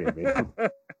very creepy.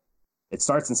 It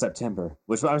starts in September,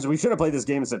 which we should have played this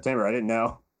game in September. I didn't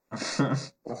know.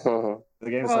 The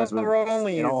game starts with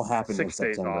it all happened in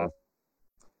September.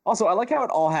 Also, I like how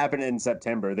it all happened in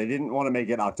September. They didn't want to make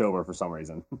it October for some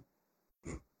reason.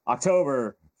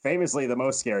 October, famously the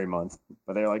most scary month,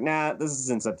 but they're like, nah, this is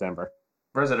in September.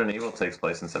 Resident Evil takes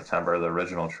place in September, the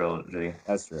original trilogy.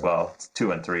 That's true. Well,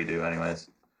 2 and 3 do, anyways.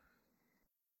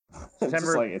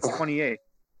 September 28th.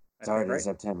 Started in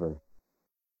September.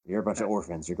 You're a bunch of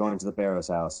orphans. You're going into the Barrows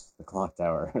house, the clock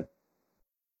tower.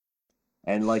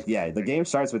 And the game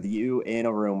starts with you in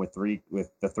a room with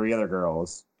the three other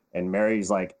girls, and Mary's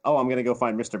like, "Oh, I'm gonna go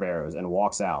find Mr. Barrows," and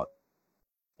walks out,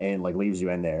 and leaves you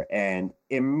in there, and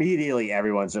immediately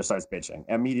everyone just starts bitching.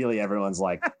 Immediately everyone's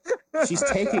like, "She's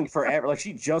taking forever." Like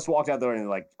she just walked out the door, and they're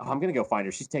like, "Oh, I'm gonna go find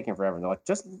her. She's taking forever." And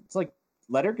they're like,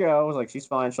 let her go. Like she's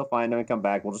fine. She'll find him and come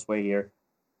back. We'll just wait here.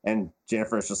 And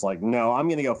Jennifer's just like, no, I'm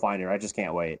going to go find her. I just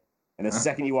can't wait. And the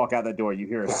second you walk out the door, you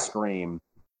hear a scream,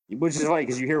 which is funny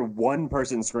because you hear one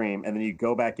person scream and then you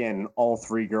go back in and all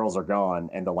three girls are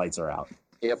gone and the lights are out.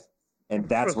 Yep. And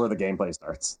that's where the gameplay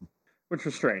starts. Which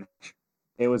was strange.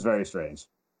 It was very strange.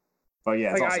 But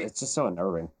yeah, it's just so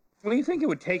unnerving. Well, you think it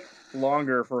would take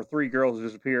longer for three girls to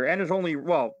disappear? And there's only,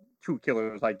 two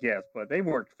killers, I guess, but they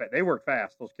worked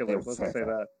fast, those killers. Let's just say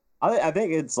that. I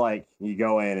think it's like you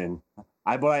go in and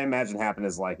what I imagine happened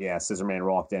is Scissor Man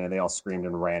walked in and they all screamed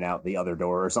and ran out the other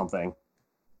door or something.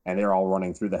 And they're all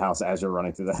running through the house as you're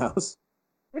running through the house.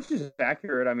 Which is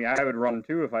accurate. I mean, I would run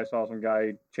too if I saw some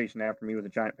guy chasing after me with a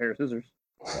giant pair of scissors.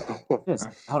 I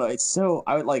don't know. It's so,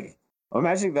 I would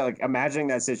imagining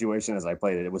that situation as I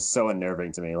played it. It was so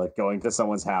unnerving to me. Like going to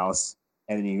someone's house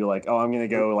and then you're like, oh, I'm going to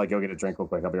go get a drink real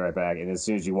quick. I'll be right back. And as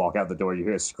soon as you walk out the door, you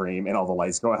hear a scream and all the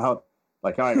lights go out.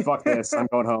 Like, all right, fuck this. I'm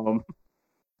going home.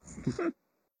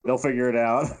 They'll figure it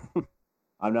out.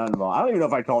 I'm not involved. I don't even know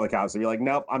if I'd call the cops and be like,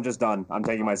 nope, I'm just done. I'm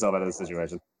taking myself out of this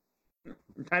situation.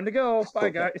 Time to go. Bye,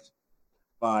 guys.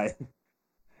 Bye.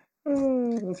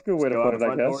 That's a good way to put it,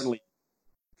 I guess.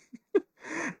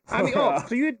 I mean,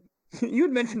 so you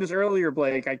had mentioned this earlier,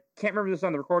 Blake. I can't remember this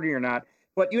on the recording or not,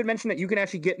 but you had mentioned that you can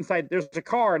actually get inside. There's a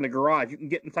car in the garage. You can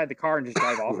get inside the car and just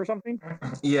drive off or something?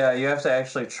 Yeah, you have to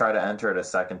actually try to enter it a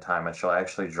second time, and she'll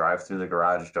actually drive through the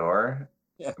garage door.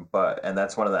 Yeah. And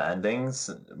that's one of the endings.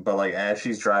 But as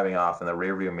she's driving off in the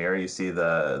rearview mirror, you see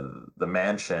the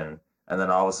mansion, and then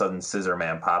all of a sudden Scissor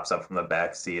Man pops up from the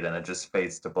back seat, and it just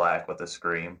fades to black with a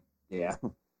scream. Yeah.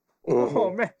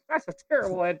 Oh man, that's a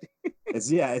terrible ending.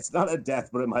 It's not a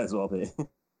death, but it might as well be.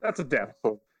 That's a death. I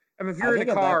mean, if you're in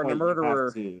a car and the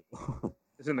murderer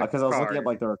is in the because I was looking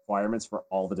at the requirements for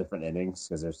all the different endings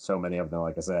because there's so many of them,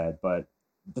 like I said. But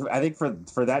I think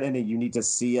for that ending, you need to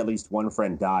see at least one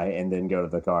friend die and then go to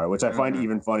the car, which I find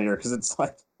even funnier because it's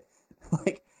like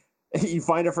you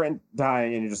find a friend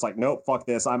dying and you're just like, nope, fuck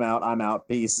this, I'm out,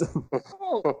 peace.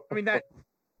 Well, I mean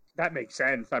that makes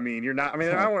sense. I mean, you're not. I mean,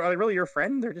 are they really your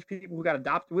friend? They're just people who got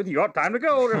adopted with you. Oh, time to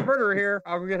go. There's a murderer here.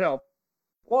 I'll go get help.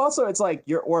 Well, also, it's like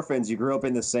you're orphans. You grew up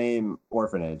in the same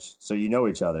orphanage, so you know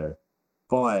each other.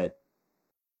 But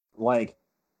like,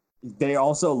 they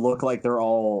also look like they're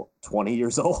all 20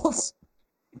 years old.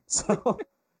 So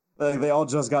like, they all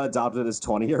just got adopted as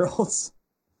 20-year-olds.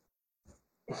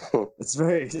 It's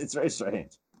very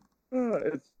strange.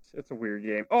 It's a weird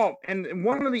game. Oh, and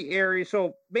one of the areas.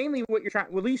 So mainly, what you're trying,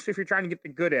 at least if you're trying to get the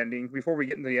good ending, before we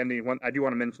get into the ending, I do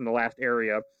want to mention the last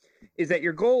area, is that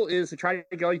your goal is to try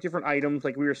to get all these different items.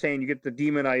 Like we were saying, you get the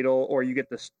demon idol or you get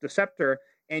the scepter,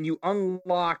 and you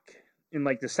unlock in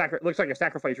like looks like a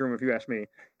sacrifice room if you ask me,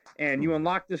 and you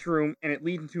unlock this room and it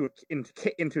leads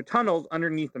into tunnels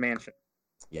underneath the mansion.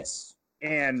 Yes.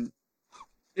 And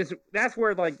that's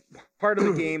where like part of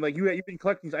the game, like you've been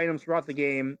collecting these items throughout the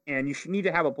game, and you should need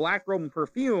to have a black robe and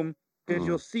perfume because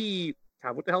you'll see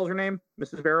what the hell is her name?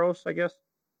 Mrs. Barrows, I guess.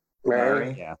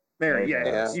 Mary. Yeah. Mary.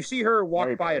 Yeah. You see her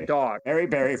walk by a dog. Mary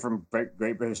Berry from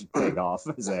Great British Bake Off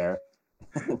is there.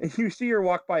 You see her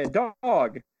walk by a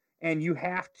dog, and you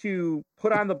have to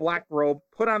put on the black robe,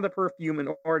 put on the perfume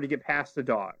in order to get past the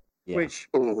dog. Yeah. Which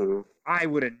I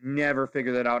would have never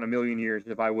figured that out in a million years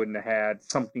if I wouldn't have had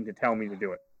something to tell me to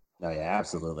do it. No, yeah,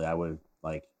 absolutely. I would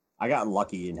I got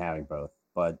lucky in having both,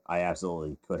 but I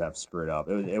absolutely could have screwed up.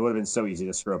 It would have been so easy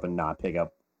to screw up and not pick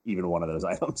up even one of those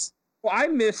items. Well, I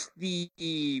missed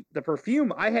the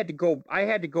perfume. I had to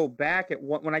go back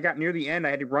when I got near the end. I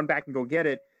had to run back and go get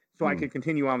it so I could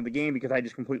continue on with the game because I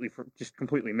just completely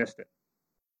missed it.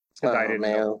 I didn't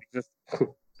know it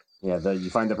existed. Yeah, you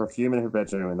find the perfume in her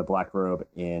bedroom and the black robe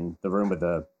in the room with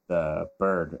the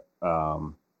bird.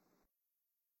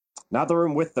 Not the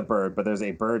room with the bird, but there's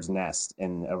a bird's nest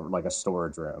in like a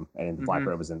storage room, and the black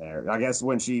robe is in there. I guess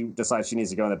when she decides she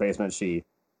needs to go in the basement, she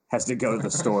has to go to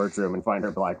the storage room and find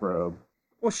her black robe.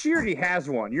 Well, she already has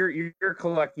one. You're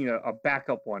collecting a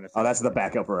backup one. Oh, that's the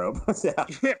backup robe.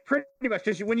 Yeah, pretty much.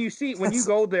 Because when you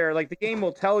go there, like the game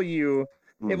will tell you,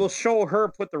 it will show her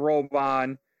put the robe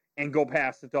on and go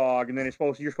past the dog, and then you're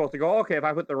supposed to go, okay, if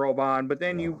I put the robe on, but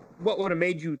then what would have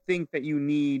made you think that you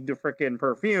need the freaking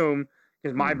perfume?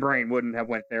 Because my brain wouldn't have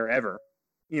went there ever.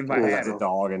 Even if I had a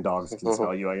dog, and dogs can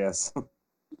smell you, I guess.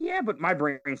 Yeah, but my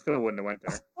brain still wouldn't have went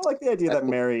there. I like the idea that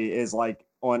Mary is like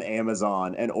on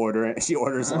Amazon and she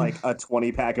orders like a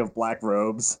 20-pack of black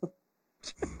robes.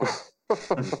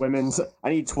 I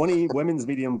need 20 women's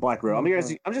medium black robe.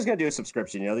 I'm just gonna do a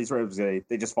subscription. You know, these robes they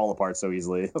just fall apart so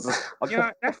easily.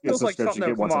 That feels like something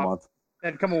that once a month.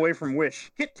 That'd come away from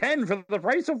Wish. Get 10 for the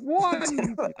price of 1.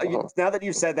 Now that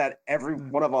you've said that, every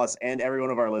one of us and every one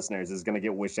of our listeners is gonna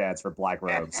get Wish ads for black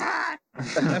robes.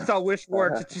 That's how Wish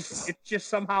works. It's just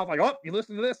somehow like, oh, you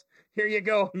listen to this, here you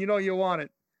go. You know you want it.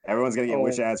 Everyone's gonna get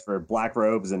Wish ads for black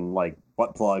robes and like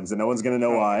butt plugs, and no one's gonna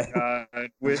know why. God,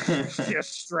 Wish is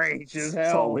just strange as hell.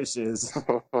 It's all wishes.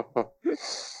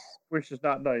 Wish is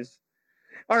not nice.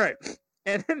 All right,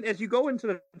 and then as you go into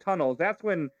the tunnels, that's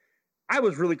when I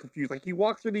was really confused. Like you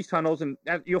walk through these tunnels, and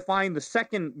you'll find the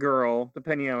second girl,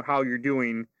 depending on how you're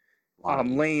doing,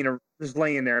 laying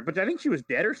there. But I think she was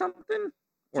dead or something,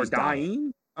 or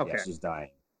dying. Okay, yeah, she's dying.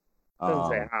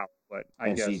 Doesn't say how. But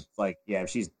I guess she's like,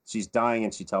 she's dying,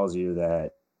 and she tells you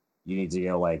that you need to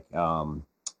go like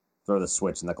throw the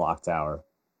switch in the clock tower,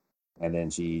 and then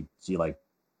she like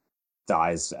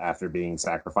dies after being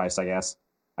sacrificed. I guess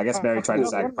Mary tried to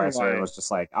sacrifice her and was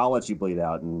just like, I'll let you bleed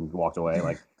out, and walked away.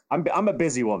 Like I'm a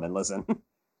busy woman. Listen,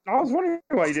 I was wondering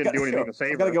why you didn't do anything to save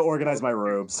her. I gotta go organize my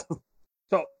robes.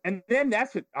 So, and then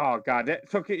that's it. Oh God!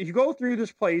 So you go through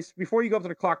this place before you go up to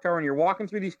the clock tower, and you're walking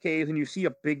through these caves, and you see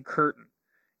a big curtain.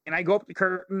 And I go up the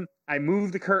curtain. I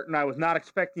move the curtain. I was not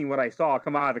expecting what I saw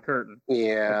come out of the curtain.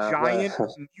 Yeah, a giant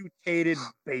mutated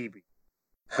baby.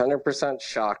 100%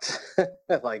 shocked.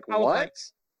 Like what? Like,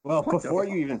 well, before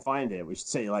you even find it, we should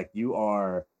say like you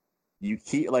can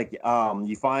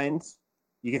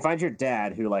find your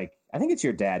dad who like I think it's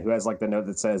your dad who has like the note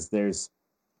that says there's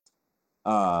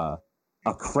a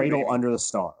cradle under the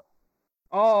star.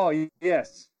 Oh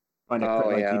yes. You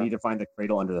need to find the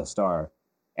cradle under the star.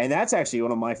 And that's actually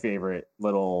one of my favorite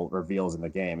little reveals in the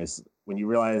game is when you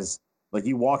realize, like,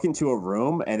 you walk into a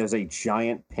room and there's a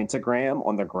giant pentagram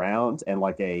on the ground and,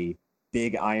 like, a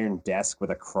big iron desk with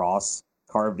a cross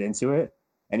carved into it.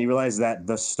 And you realize that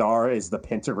the star is the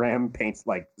pentagram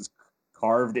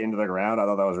carved into the ground. I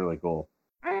thought that was really cool.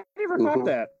 I never caught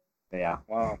that. Yeah.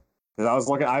 Wow. Because I was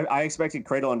looking, I expected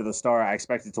Cradle Under the Star. I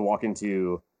expected to walk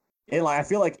into, I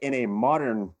feel like in a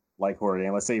modern like horror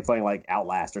game, let's say you're playing like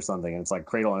Outlast or something, and it's like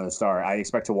Cradle Under the Star. I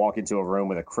expect to walk into a room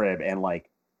with a crib and like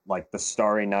the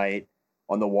Starry Night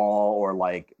on the wall, or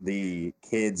like the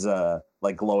kids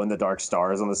like glow in the dark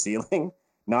stars on the ceiling,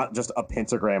 not just a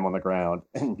pentagram on the ground,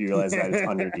 and you realize that it's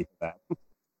underneath that.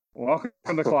 Welcome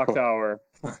to the clock tower.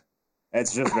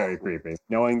 It's just very creepy.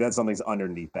 Knowing that something's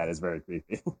underneath that is very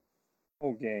creepy.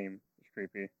 Whole game is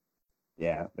creepy.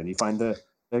 Yeah, then you find the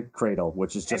cradle,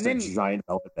 which is just a giant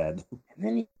velvet bed. And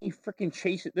then he freaking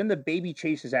chases. Then the baby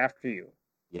chases after you.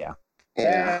 Yeah.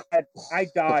 Yeah. I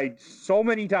died so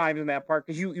many times in that part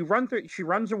because you run through. She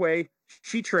runs away.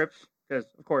 She trips because,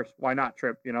 of course, why not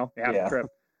trip? You know, they have to trip,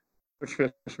 which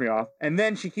pisses me off. And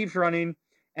then she keeps running,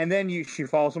 and then she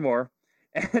falls some more,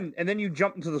 and then you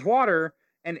jump into this water.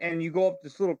 And you go up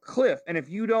this little cliff, and if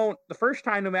you don't, the first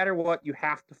time, no matter what, you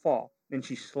have to fall. Then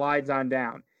she slides on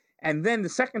down. And then the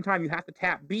second time, you have to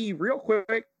tap B real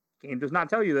quick. Game does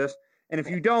not tell you this. And if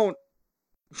you don't,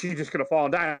 she's just going to fall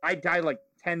and die. I died like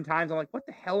 10 times. I'm like, what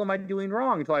the hell am I doing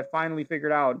wrong? Until I finally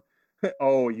figured out,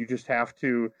 oh, you just have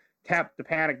to tap the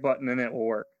panic button and it will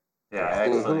work. Yeah,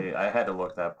 I had to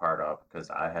look that part up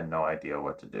because I had no idea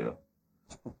what to do.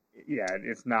 Yeah,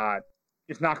 it's not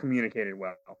communicated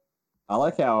well. I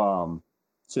like how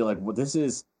so like this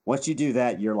is once you do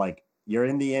that, you're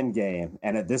in the end game,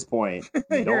 and at this point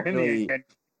you're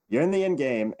in the end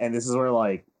game, and this is where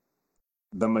like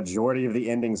the majority of the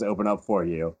endings open up for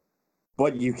you,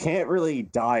 but you can't really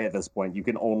die at this point. You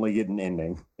can only get an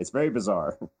ending. It's very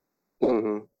bizarre.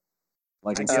 Mm-hmm.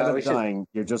 Like instead of dying,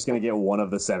 you're just gonna get one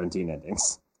of the 17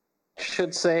 endings.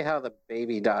 Should say how the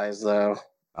baby dies though.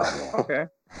 Oh, okay.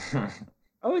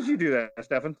 I'll let you do that,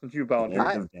 Stefan, since you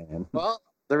volunteered. Well,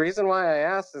 the reason why I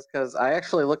asked is because I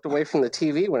actually looked away from the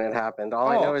TV when it happened. All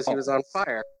I know is he was on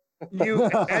fire.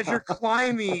 As you're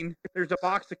climbing, there's a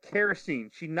box of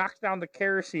kerosene. She knocks down the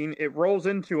kerosene, it rolls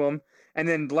into him, and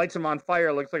then lights him on fire.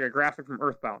 It looks like a graphic from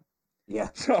Earthbound. Yeah.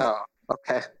 So,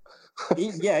 okay.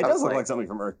 Yeah, it does look like something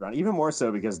from Earthbound. Even more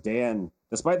so because Dan,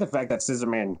 despite the fact that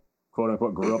Scissorman, quote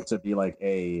unquote, grew up to be like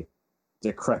a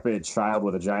decrepit child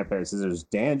with a giant pair of scissors,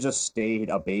 Dan just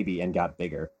stayed a baby and got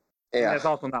bigger. Yeah, it's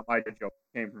also not my joke.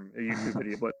 It came from a YouTube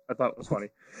video, but I thought it was funny.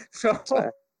 So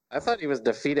I thought he was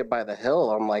defeated by the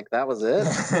hill. I'm like, that was it.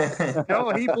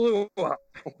 No, he blew up.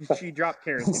 She dropped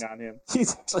kerosene on him.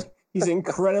 He's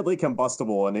incredibly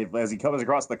combustible, and as he comes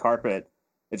across the carpet,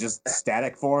 it just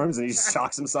static forms, and he just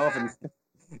shocks himself and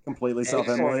completely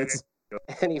self-immolates.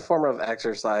 Any form of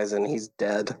exercise, and he's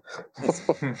dead.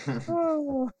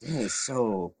 It is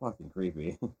so fucking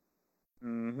creepy.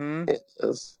 Mm-hmm. It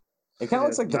is. It kind of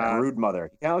looks like the Brood Mother.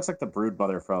 It kind of looks like the Brood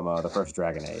Mother from the first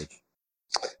Dragon Age,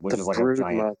 which is like a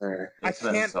giant. Mother. It's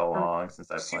been so long since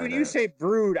I played it. When you say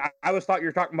Brood, I always thought you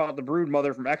were talking about the Brood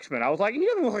Mother from X-Men. I was like, he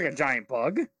doesn't look like a giant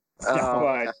bug.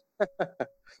 The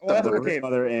Brood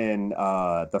Mother in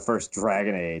the first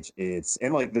Dragon Age, it's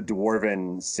in like the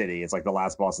Dwarven city. It's like the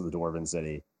last boss of the Dwarven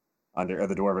city, the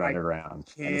Dwarven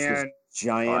Underground. And it's this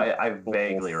giant. I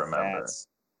vaguely remember.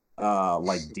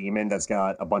 Like demon that's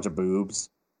got a bunch of boobs.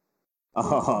 It's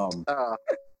got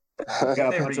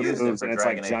a bunch of boobs, and it's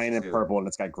like giant and purple, and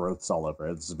it's got growths all over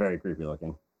it. It's very creepy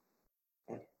looking.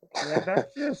 Yeah,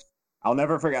 that's just. I'll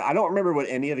never forget. I don't remember what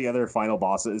any of the other final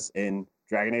bosses in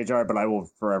Dragon Age are, but I will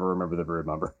forever remember the Brood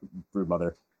Mother.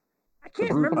 I can't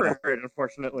remember it,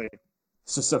 unfortunately.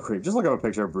 It's just so creepy. Just look up a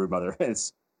picture of Brood Mother.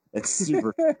 It's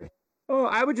super creepy. Oh,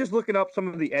 I was just looking up some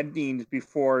of the endings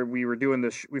before we were doing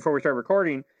this, before we started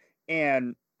recording,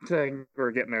 and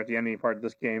we're getting there at the ending part of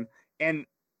this game. And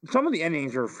some of the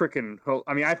endings are freaking.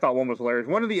 I mean, I thought one was hilarious.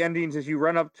 One of the endings is you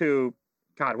run up to,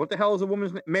 God, what the hell is the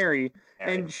woman's name? Mary,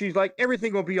 and she's like,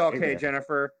 "Everything will be okay,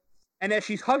 Jennifer." And as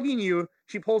she's hugging you,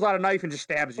 she pulls out a knife and just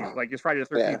stabs you, like it's Friday the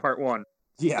 13th Part 1.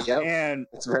 Yeah, yep. And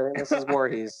it's very Mrs.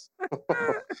 Voorhees.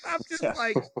 I'm just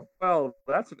like, well,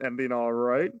 that's an ending, all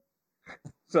right.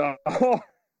 So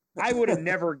I would have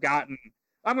never gotten.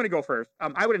 I'm going to go first.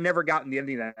 I would have never gotten the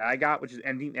ending that I got, which is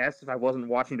ending S, if I wasn't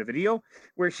watching the video,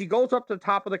 where she goes up to the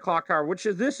top of the clock tower,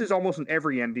 this is almost in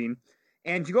every ending.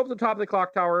 And you go up to the top of the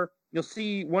clock tower, you'll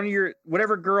see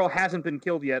whatever girl hasn't been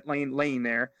killed yet laying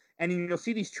there, and you'll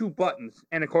see these two buttons.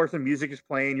 And of course, the music is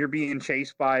playing. You're being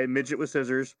chased by a midget with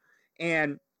scissors.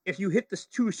 And if you hit the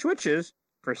two switches,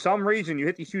 for some reason, you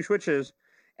hit these two switches,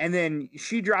 and then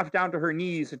she drops down to her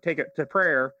knees to take it to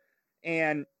prayer,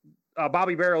 and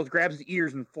Bobby Barrows grabs his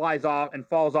ears and flies off and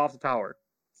falls off the tower.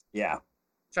 Yeah.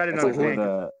 So I didn't understand.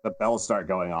 Like the bells start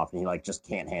going off and he just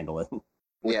can't handle it.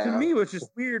 Yeah. To me, it was just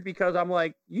weird because I'm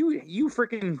like, you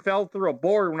freaking fell through a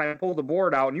board when I pulled the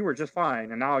board out, and you were just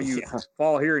fine, and now you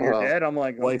fall here and you're dead. I'm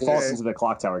like, well, okay. he falls into the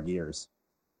clock tower gears.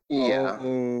 Yeah.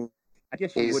 I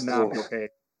guess you would not be okay.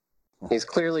 He's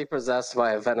clearly possessed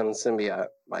by a venom symbiote,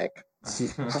 Mike.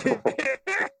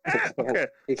 Okay.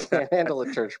 He can't handle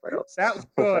a church mouse. That was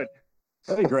good.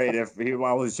 That'd be great if he,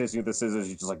 while he was chasing with the scissors,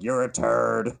 he's just like, "You're a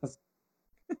turd.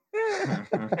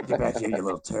 Get back here, you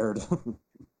little turd."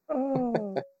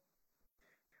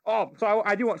 So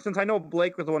I do want, since I know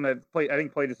Blake was the one that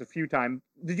played this a few times.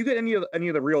 Did you get any of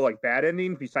the real like bad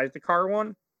endings besides the car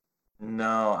one?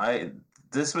 No,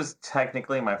 this was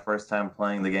technically my first time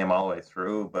playing the game all the way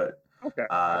through, but Okay.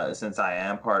 Since I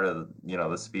am part of the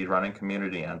speedrunning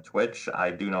community on Twitch,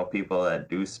 I do know people that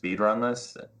do speedrun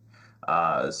this.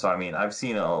 So I mean, I've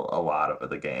seen a lot of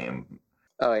the game.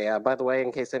 Oh yeah, by the way,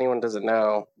 in case anyone doesn't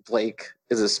know, Blake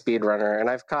is a speedrunner, and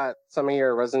I've caught some of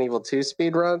your Resident Evil 2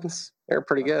 speedruns. They're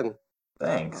pretty good.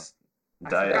 Thanks.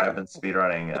 I've been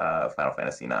speedrunning Final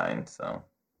Fantasy IX, so.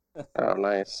 Oh,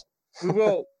 nice.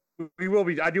 We will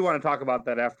be. I do want to talk about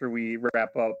that after we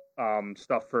wrap up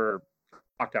stuff for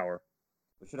Clock Tower.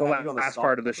 The last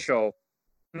part of the show.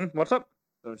 What's up?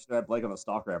 So we should have Blake on the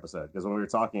Stalker episode, because when we were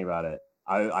talking about it,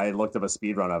 I looked up a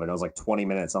speed run of it, and it was like 20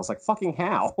 minutes. I was like, fucking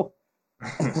how?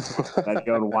 I'd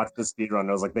go and watch the speed run, and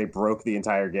I was like, they broke the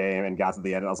entire game and got to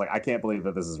the end, and I was like, I can't believe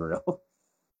that this is real.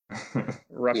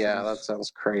 Yeah, that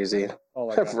sounds crazy.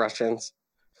 Russians.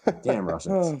 Damn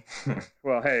Russians.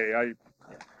 Well, hey,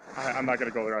 I'm not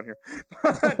gonna go around here.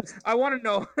 I want to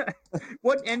know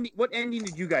what ending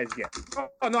did you guys get?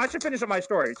 Oh no, I should finish up my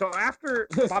story. So after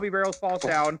Bobby Barrows falls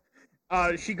down,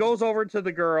 she goes over to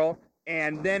the girl,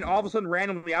 and then all of a sudden,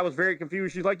 randomly, I was very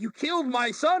confused. She's like, "You killed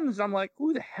my sons." I'm like,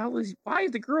 "Who the hell is? Why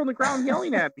is the girl on the ground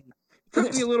yelling at me?" It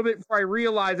took me a little bit before I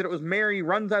realized that it was Mary.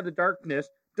 Runs out of the darkness.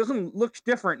 Looks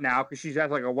different now because she has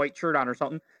like a white shirt on or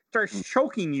something. Starts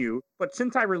choking you. But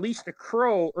since I released a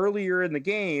crow earlier in the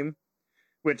game,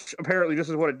 which apparently this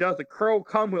is what it does, the crow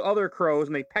come with other crows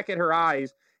and they peck at her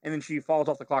eyes, and then she falls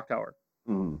off the clock tower.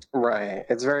 Right.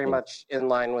 It's very much in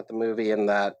line with the movie in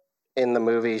that in the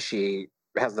movie she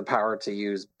has the power to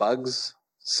use bugs.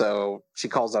 So she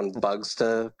calls on bugs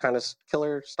to kind of kill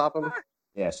her, stop him.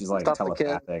 Yeah, she's like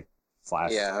telepathic /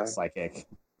 psychic.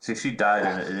 See, she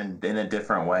died in a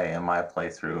different way in my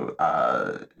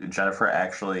playthrough. Jennifer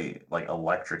actually like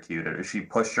electrocuted her. She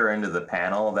pushed her into the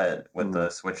panel that with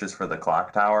the switches for the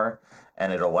clock tower,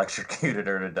 and it electrocuted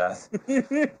her to death.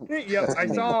 Yep, I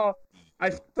saw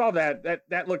that.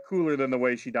 That looked cooler than the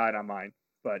way she died on mine,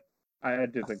 but I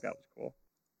did think that was cool.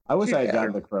 I wish I had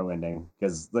gotten the crow ending,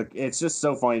 because it's just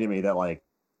so funny to me that like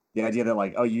the idea that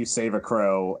like, oh, you save a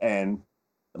crow and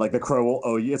like the crow will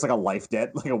owe you. It's like a life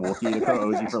debt, like a Wookiee. The crow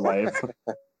owes you for life.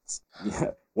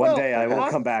 Yeah. One day I will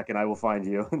come back and I will find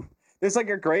you. There's like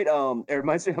a great it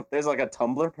reminds me of, there's like a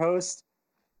Tumblr post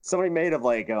somebody made of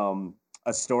like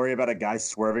a story about a guy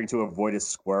swerving to avoid a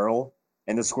squirrel,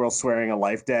 and the squirrel swearing a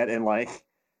life debt and like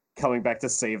coming back to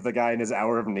save the guy in his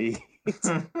hour of need.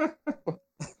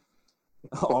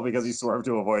 All because he swerved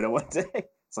to avoid it one day.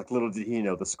 It's like, little did he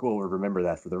know the squirrel would remember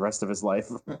that for the rest of his life.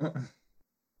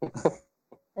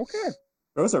 Okay.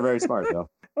 Those are very smart, though.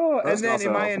 And then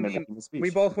in my ending, they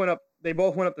both went up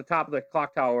the top of the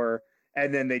clock tower,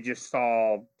 and then they just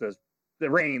saw the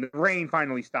rain. The rain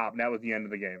finally stopped, and that was the end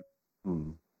of the game.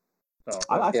 So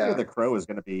I figured the crow was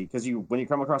going to be, because when you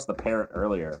come across the parrot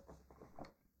earlier,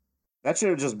 that should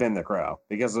have just been the crow,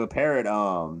 because the parrot,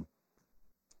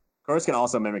 crows can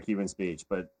also mimic human speech,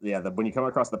 but yeah, when you come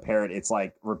across the parrot, it's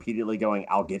like repeatedly going,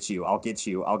 "I'll get you, I'll get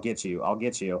you, I'll get you, I'll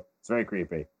get you." It's very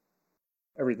creepy.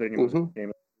 Everything in this game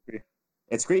is creepy.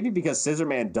 It's creepy because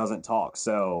Scissorman doesn't talk,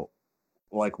 so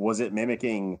like, was it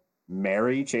mimicking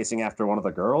Mary chasing after one of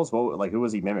the girls? Who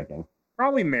was he mimicking?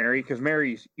 Probably Mary, because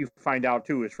Mary, you find out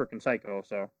too, is freaking psycho.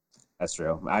 So that's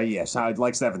true. Yes,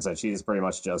 like Stefan said, she is pretty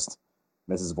much just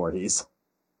Mrs. Voorhees.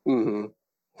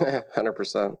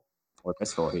 100%. Or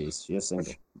Miss Voorhees. She is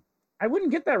single. I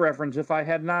wouldn't get that reference if I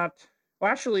had not.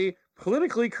 Well, actually,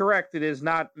 politically correct, it is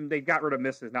not. They got rid of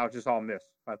Mrs. Now it's just all Miss.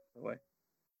 By the way,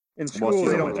 in school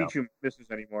they don't teach you Mrs.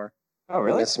 anymore. Oh,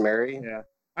 really? Miss Mary. Yeah,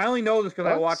 I only know this because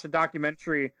I watched a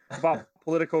documentary about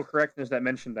political correctness that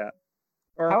mentioned that.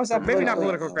 Or how is that? Maybe not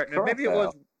political correctness. Maybe it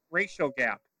was racial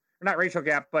gap, or not racial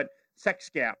gap, but sex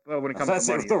gap when it comes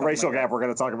to money. The racial gap. We're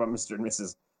going to talk about Mr. and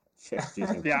Mrs.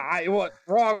 Yeah,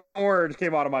 wrong words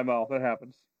came out of my mouth. That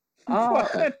happens.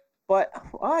 But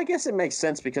I guess it makes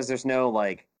sense because there's no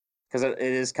because it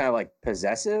is kind of like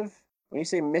possessive when you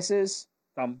say Mrs.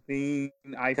 something.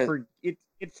 I forget.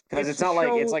 It's because it's a not like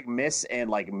show- it's like Miss and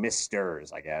like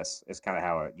Misters, I guess. It's kind of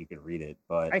how you could read it.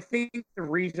 But I think the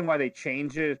reason why they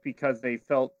changed it is because they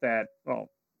felt that. Well,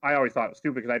 I always thought it was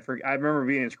stupid because I remember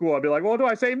being in school. I'd be like, "Well, do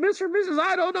I say Miss or Mrs.?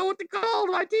 I don't know what to call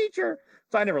my teacher."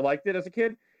 So I never liked it as a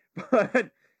kid. But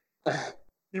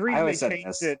the reason they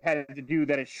changed it had to do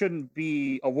that it shouldn't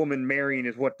be a woman marrying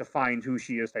is what defines who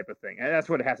she is type of thing. And that's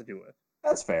what it has to do with.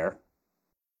 That's fair.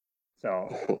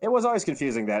 So it was always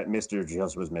confusing that Mr.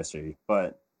 just was mystery,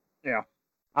 but yeah,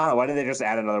 I don't know. Why didn't they just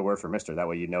add another word for Mr.? That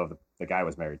way you know the guy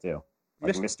was married too.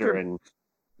 Like Mr. and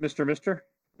Mr. Mistered.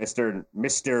 Mistered.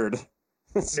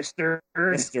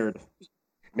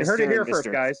 You heard it here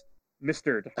first, guys.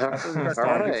 Mistered.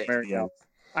 Right.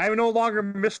 I am no longer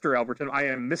Mr. Alberton. I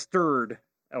am Mistered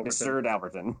Alberton. Mistered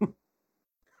Alberton.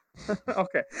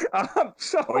 Okay.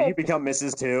 Or you become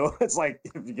Mrs. too. It's like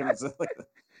it becomes like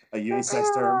a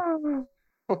unisex term.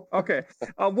 Okay.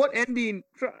 What ending?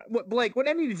 Blake? What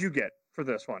ending did you get for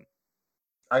this one?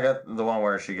 I got the one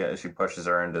where she pushes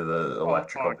her into the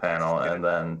electrical panel, and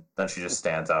then she just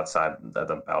stands outside at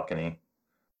the balcony.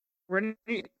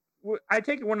 I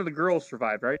take it one of the girls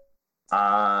survived, right?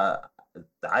 I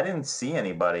didn't see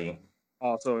anybody.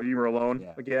 Oh, so you were alone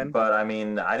again? But I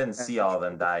mean, I didn't see all of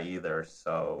them die either.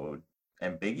 So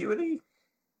ambiguity.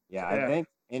 Yeah, I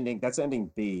think that's ending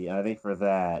B, and I think for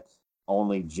that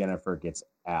only Jennifer gets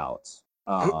out.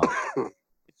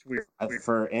 It's weird.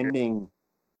 For ending,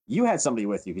 you had somebody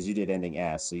with you because you did ending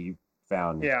S, so you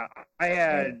found. Yeah, I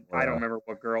had. I don't remember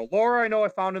what girl. Laura, I know I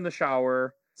found in the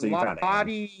shower. So you found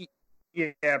Lottie.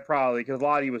 Yeah, probably because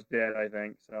Lottie was dead. I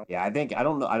think so. Yeah, I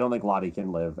don't know. I don't think Lottie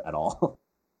can live at all.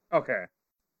 Okay.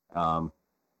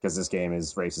 Because this game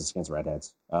is racist against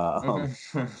redheads.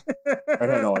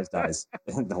 Redhead always dies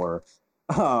in the horror.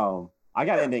 I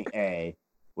got ending A,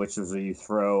 which was where you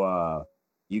throw.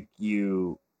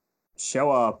 You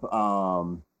show up.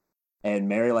 And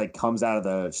Mary like comes out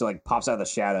of she like pops out of the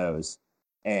shadows,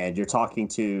 and you're talking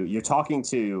to.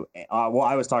 Well,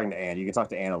 I was talking to Anne. You can talk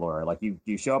to Anne or Laura. Like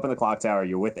you show up in the clock tower.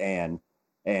 You're with Anne,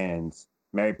 and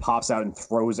Mary pops out and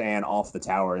throws Anne off the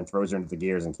tower and throws her into the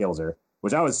gears and kills her.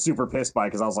 Which I was super pissed by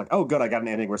because I was like, oh, good, I got an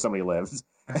ending where somebody lives.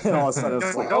 And all of a sudden,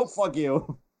 it's like, oh, fuck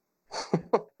you.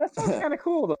 That sounds kind of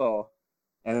cool, though.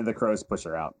 And then the crows push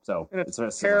her out. So it's a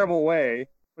terrible way,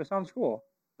 but it sounds cool.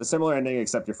 The similar ending,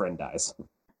 except your friend dies.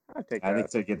 I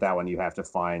think to get that one, you have to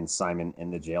find Simon in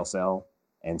the jail cell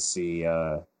and see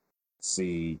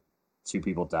two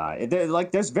people die.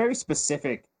 There's very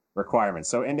specific requirements.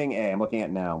 So ending A, I'm looking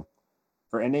at now.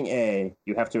 For ending A,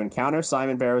 you have to encounter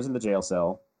Simon Barrows in the jail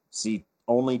cell, see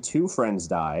only two friends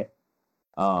die.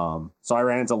 So I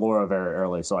ran into Laura very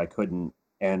early, so I couldn't,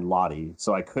 and Lottie,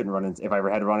 so I couldn't run into. If I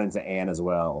had run into Anne as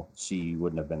well, she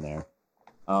wouldn't have been there.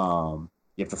 You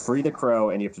have to free the crow,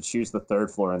 and you have to choose the third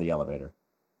floor in the elevator.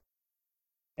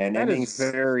 And that endings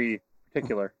is very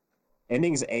particular.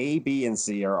 Endings A, B, and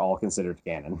C are all considered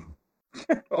canon.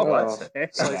 What?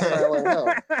 It's like Silent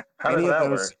Hill.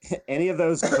 Any of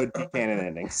those could be canon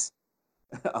endings.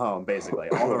 Basically,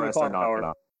 all the rest are not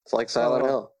canon. It's like Silent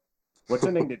Hill. Which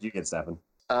ending did you get, Stefan?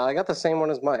 I got the same one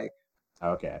as Mike.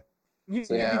 Okay. Did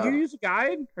you use a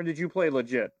guide or did you play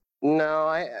legit? No,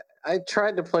 I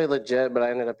tried to play legit, but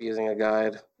I ended up using a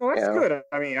guide. Well, that's good.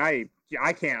 I mean, I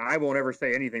won't ever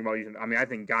say anything about using. I mean, I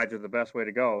think guides are the best way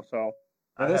to go. So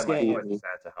for this game, to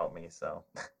help me. So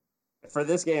for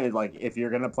this game, like if you're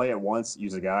gonna play it once,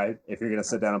 use a guide. If you're gonna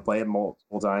sit down and play it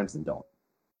multiple times, then don't.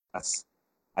 That's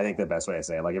I think the best way to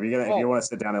say it. Like if you want to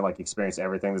sit down and like experience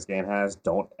everything this game has,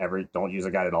 don't use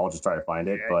a guide at all. Just try to find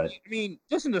it. But I mean,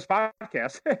 listen to this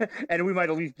podcast, and we might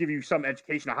at least give you some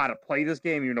education on how to play this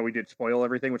game. Even though we did spoil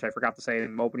everything, which I forgot to say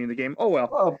in opening the game. Oh well.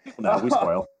 Oh no, we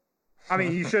spoil. I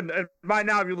mean, you shouldn't. By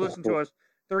now, if you listen to us,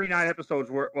 39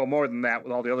 episodes more than that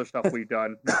with all the other stuff we've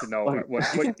done. You should know what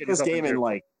this game in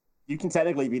like. You can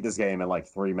technically beat this game in like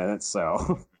 3 minutes.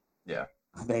 So yeah.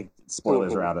 I think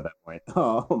spoilers are out at that point.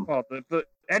 Well, the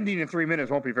ending in 3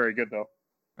 minutes won't be very good, though.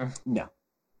 No,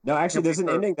 actually, there's an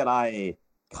ending that I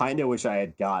kind of wish I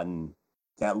had gotten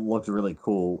that looked really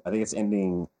cool. I think it's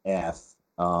ending F,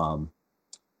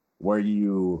 where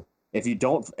if you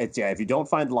don't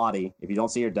find Lottie, if you don't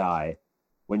see her die,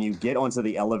 when you get onto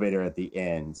the elevator at the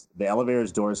end, the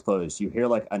elevator's doors closed. You hear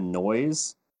like a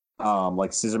noise,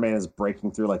 like Scissorman is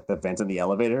breaking through like the vent in the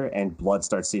elevator, and blood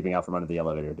starts seeping out from under the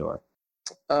elevator door.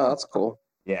 Oh, that's cool.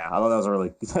 Yeah, I thought that was a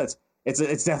really.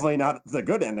 It's definitely not the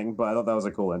good ending, but I thought that was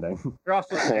a cool ending. There's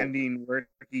also an ending where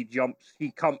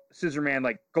Scissorman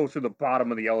like goes through the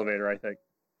bottom of the elevator. I think.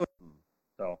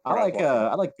 So I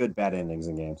like good bad endings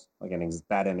in games, like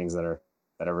bad endings that are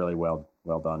really well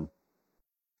done.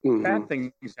 bad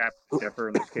things happen to differ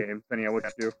in this game, depending on what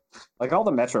you do. Like all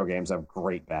the Metro games have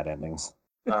great bad endings.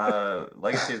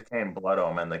 Legacy of Kain Blood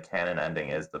Omen, the canon ending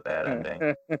is the bad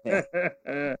ending.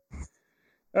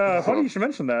 Funny you should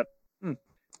mention that.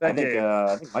 I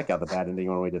think Mike got the bad ending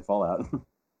when we did Fallout.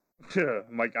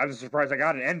 Mike, I was surprised I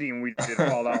got an ending when we did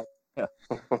Fallout.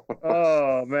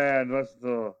 Oh man,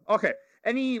 okay.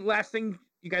 Any last thing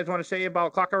you guys want to say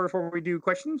about Clock Tower before we do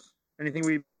questions? Anything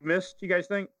we missed? You guys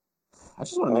think? I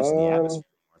just want to mention the atmosphere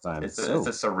one more time. It's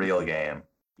a surreal game.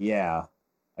 Yeah,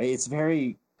 it's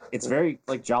very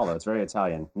like Giallo. It's very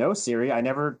Italian. No, Siri, I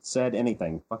never said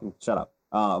anything. Fucking shut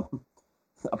up.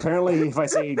 Apparently, if I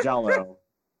say Giallo,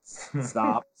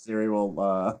 stop. Siri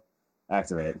will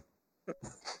activate.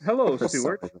 Hello,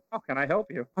 Stuart. How can I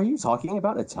help you? Are you talking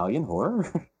about Italian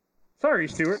horror? Sorry,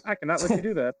 Stuart. I cannot let you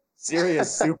do that. Siri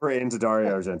is super into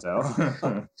Dario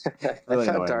Argento. Really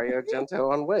I found Dario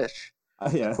Argento on Wish.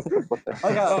 Yeah.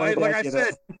 Like I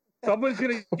said, someone's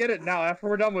going to get it now. After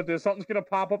we're done with this, something's going to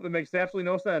pop up that makes absolutely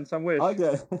no sense on Wish. I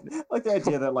like the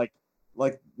idea that like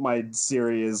my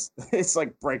Siri it's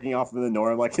like breaking off from the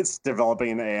norm, like it's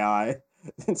developing an AI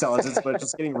intelligence, but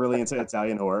just getting really into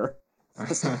Italian horror.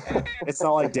 It's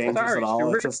not like dangerous at all.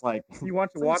 Stuart, it's just like you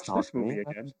want to watch this movie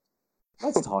again.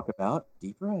 Let's talk about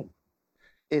Deep Red.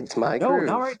 It's my groove.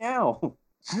 No, not right now.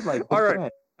 I like all right.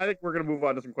 Red. I think we're gonna move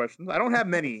on to some questions. I don't have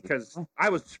many because I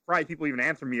was surprised people even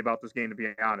answered me about this game. To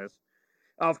be honest,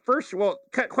 first,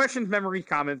 questions, memories,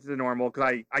 comments is normal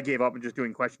because I gave up on just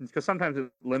doing questions because sometimes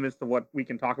it limits to what we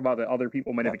can talk about that other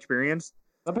people might have experienced.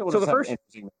 Some people just have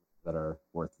interesting that are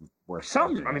worth.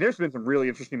 Some, I mean, there's been some really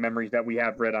interesting memories that we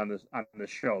have read on this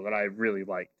show that I really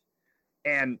liked.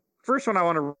 And first one I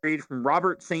want to read from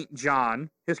Robert St. John.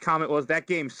 His comment was, "That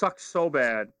game sucks so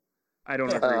bad. I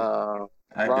don't agree.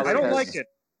 I don't like it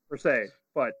per se,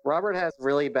 but Robert has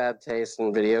really bad taste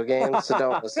in video games, so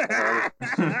don't listen to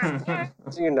him.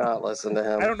 Do not listen to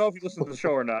him. I don't know if he listens to the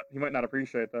show or not. He might not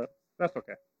appreciate that. That's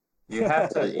okay. You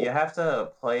have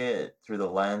to play it through the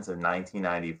lens of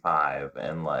 1995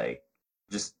 and like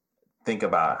just think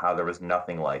about how there was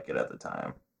nothing like it at the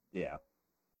time. Yeah,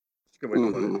 it's a good way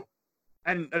to put it.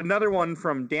 And another one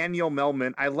from Daniel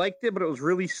Melman. I liked it, but it was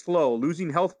really slow.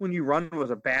 Losing health when you run was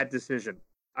a bad decision.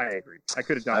 I agree. I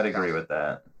could have done. I'd agree with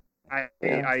that.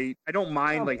 I don't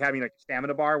mind like having like a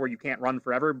stamina bar where you can't run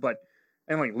forever, but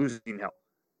and like losing health.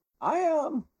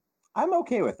 I'm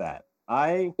okay with that.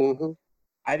 I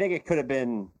think it could have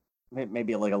been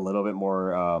maybe like a little bit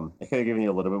more. It could have given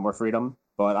you a little bit more freedom,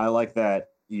 but I like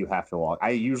that you have to walk. I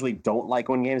usually don't like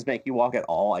when games make you walk at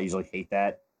all. I usually hate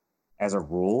that as a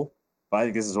rule, but I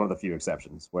think this is one of the few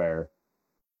exceptions where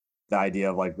the idea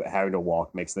of like having to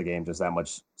walk makes the game just that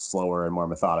much slower and more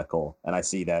methodical. And I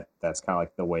see that that's kind of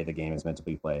like the way the game is meant to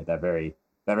be played. That very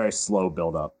slow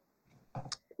build up.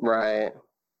 Right.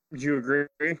 Would you agree?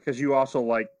 Because you also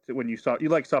like when you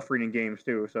like suffering in games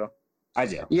too. So I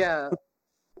do. Yeah.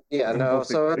 No.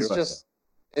 So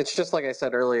it's just like I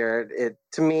said earlier. It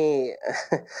to me,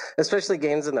 especially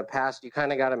games in the past, you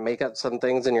kind of got to make up some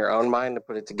things in your own mind to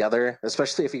put it together.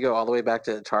 Especially if you go all the way back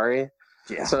to Atari.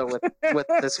 Yeah. So with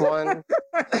this one,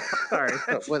 sorry,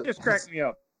 just cracked me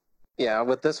up. Yeah,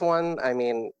 with this one, I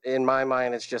mean, in my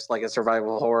mind, it's just like a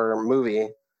survival horror movie.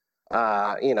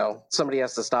 Somebody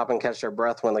has to stop and catch their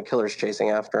breath when the killer's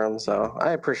chasing after them. So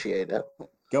I appreciate it.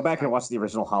 Go back and watch the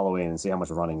original Halloween and see how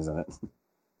much running is in it.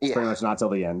 It's pretty much not till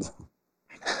the end.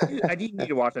 I need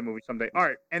to watch that movie someday. All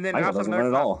right, and then Michael doesn't run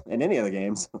at all in any of the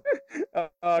games.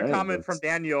 Comment from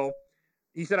Daniel.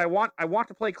 He said, "I want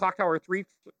to play Clock Tower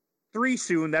 3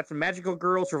 soon. That's a magical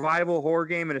girl survival horror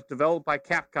game, and it's developed by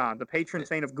Capcom, the patron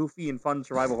saint of goofy and fun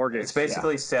survival horror games." It's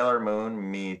basically Sailor Moon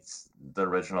meets the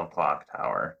original Clock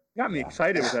Tower. You got me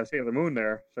excited with that Sailor Moon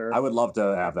there, sir. I would love to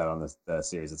have that on the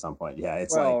series at some point. Yeah,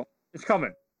 it's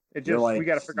coming. It just we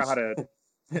got to figure out how to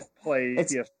play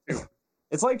PS2.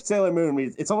 It's like Sailor Moon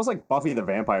meets. It's almost like Buffy the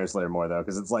Vampire Slayer more though,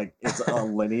 because it's a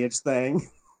lineage thing.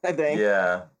 I think.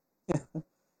 Yeah.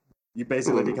 You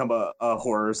basically become a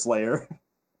horror slayer.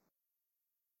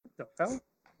 The hell?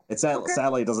 It's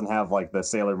sadly it doesn't have like the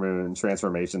Sailor Moon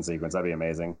transformation sequence. That'd be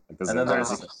amazing. And then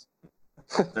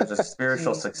there's a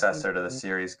spiritual successor to the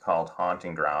series called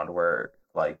Haunting Ground, where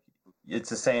like it's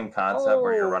the same concept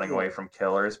where you're running away from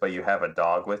killers, but you have a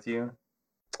dog with you.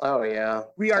 Oh yeah,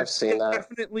 we are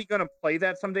definitely going to play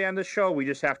that someday on the show. We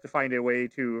just have to find a way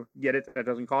to get it that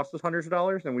doesn't cost us hundreds of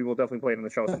dollars, and we will definitely play it on the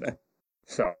show someday.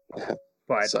 So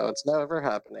it's never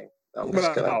happening.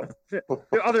 There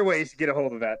are other ways to get a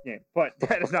hold of that game, but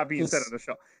that is not being said on the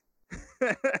show.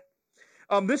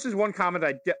 This is one comment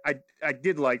I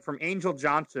did like from Angel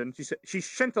Johnson. She said she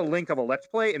sent a link of a Let's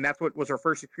Play, and that's what was her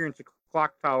first experience at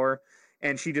Clock Tower.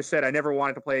 And she just said, "I never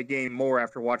wanted to play a game more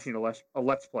after watching a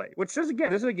Let's Play." Which is,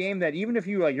 again, this is a game that even if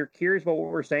you're curious about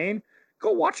what we're saying,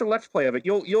 go watch a Let's Play of it.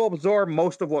 You'll absorb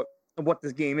most of what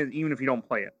this game is, even if you don't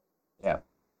play it. Yeah,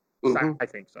 I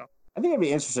think so. I think it'd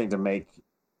be interesting to make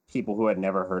people who had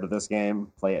never heard of this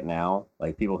game play it now.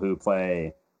 Like people who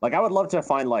play, like I would love to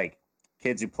find like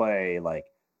kids who play like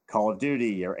Call of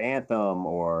Duty or Anthem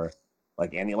or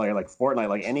like any like Fortnite,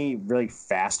 like any really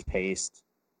fast paced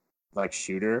like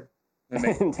shooter,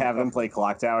 and have them play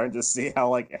Clock Tower and just see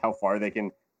how far they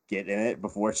can get in it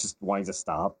before it's just wanting to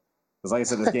stop. Because like I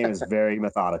said, this game is very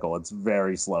methodical. It's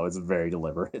very slow. It's very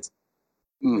deliberate.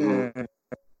 Yeah.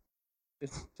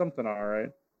 It's something all right.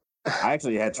 I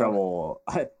actually had trouble.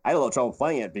 I had a little trouble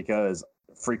playing it because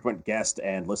frequent guest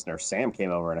and listener Sam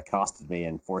came over and accosted me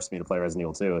and forced me to play Resident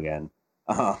Evil 2 again.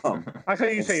 I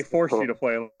thought you say forced you to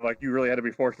play, like you really had to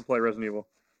be forced to play Resident Evil.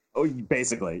 Oh,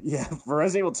 basically, yeah. For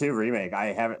Resident Evil 2 remake,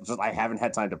 I haven't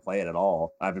had time to play it at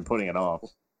all. I've been putting it off.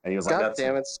 And he was like, "God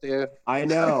damn it, Stu!" I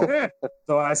know.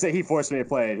 So I say he forced me to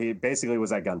play it. He basically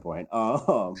was at gunpoint.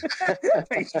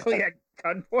 Basically at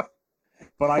gunpoint.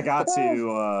 But I got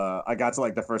to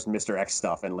like the first Mr. X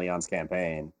stuff in Leon's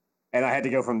campaign, and I had to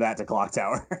go from that to Clock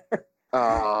Tower.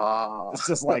 It's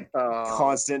just like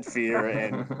constant fear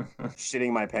and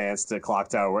shitting my pants to Clock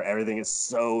Tower, where everything is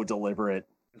so deliberate,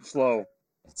 and slow.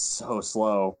 It's so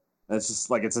slow. It's just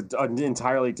like it's an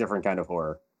entirely different kind of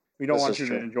horror. We don't want you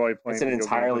to enjoy playing. It's an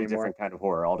entirely different kind of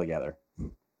horror altogether.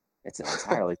 It's an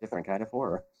entirely different kind of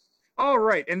horror. All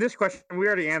right, and this question, we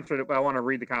already answered it, but I want to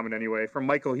read the comment anyway. From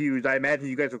Michael Hughes, I imagine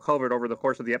you guys will cover it over the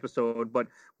course of the episode, but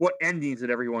what endings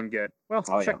did everyone get? Well,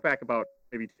 check back about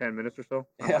maybe 10 minutes or so.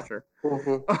 I'm not sure.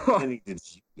 What ending did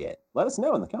you get? Let us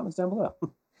know in the comments down below.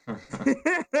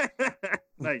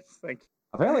 Nice, thank you.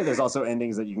 Apparently, there's also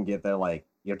endings that you can get that, like,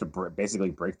 you have to basically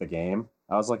break the game.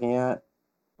 I was looking at.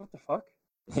 What the fuck?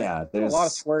 Yeah, there's a lot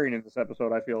of swearing in this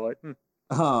episode, I feel like.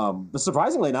 But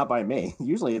surprisingly, not by me.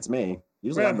 Usually it's me.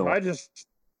 Usually I'm the one. I just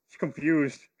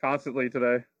confused constantly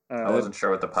today. I wasn't sure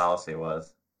what the policy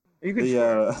was. You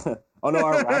can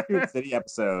our Raccoon City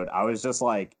episode, I was just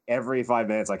like, every 5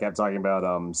 minutes I kept talking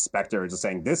about Spectre, just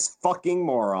saying, "This fucking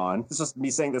moron." It's just me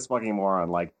saying "this fucking moron"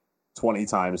 like 20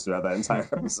 times throughout that entire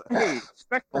episode. Hey,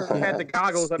 Spectre had the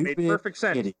goggles that made perfect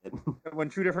sense. Idiot. It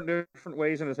went two different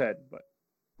ways in his head. But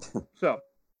so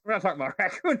we're not talking about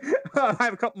Raccoon. I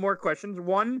have a couple more questions.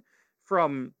 One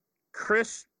from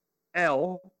Chris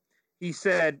L. He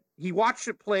said he watched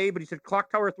it play, but he said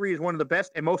Clock Tower 3 is one of the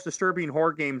best and most disturbing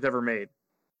horror games ever made.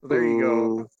 So there you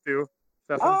go, Stu.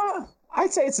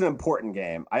 I'd say it's an important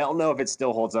game. I don't know if it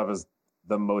still holds up as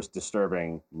the most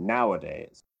disturbing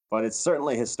nowadays, but it's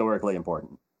certainly historically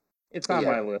important. It's on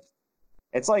my list.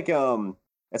 It's like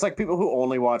people who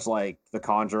only watch like The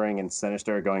Conjuring and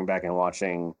Sinister going back and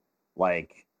watching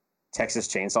like Texas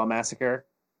Chainsaw Massacre,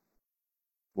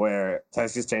 where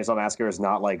Texas Chainsaw Massacre is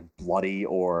not like bloody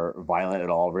or violent at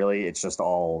all, really. It's just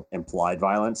all implied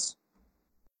violence.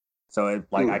 So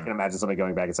I can imagine somebody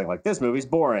going back and saying like, "This movie's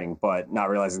boring," but not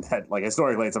realizing that like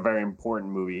historically it's a very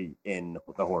important movie in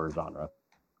the horror genre.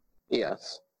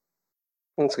 Yes.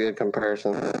 That's a good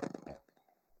comparison.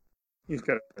 He's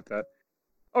good at that.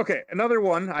 Okay, another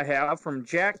one I have from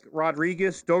Jack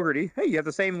Rodriguez Dougherty. Hey, you have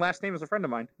the same last name as a friend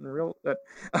of mine.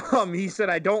 He said,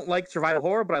 "I don't like survival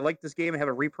horror, but I like this game and have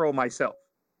a repro myself."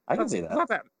 I can see that.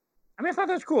 I thought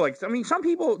that's cool. Like, some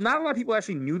people, not a lot of people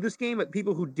actually knew this game, but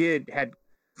people who did had,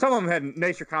 some of them had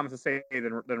nicer comments to say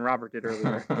than Robert did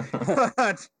earlier.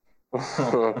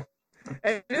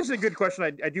 And this is a good question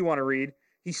I do want to read.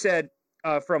 He said,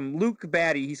 from Luke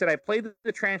Batty, he said, "I played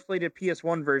the translated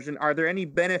PS1 version. Are there any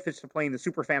benefits to playing the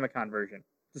Super Famicom version?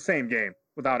 It's the same game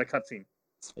without a cutscene."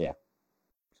 Yeah.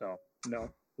 So no.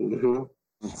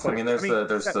 Mm-hmm. I mean,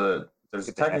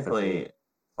 there's technically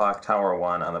Clock Tower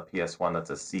 1 on the PS1 that's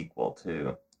a sequel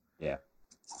to. Yeah.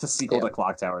 It's a sequel to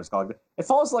Clock Tower. It's called. It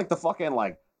follows like the fucking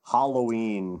like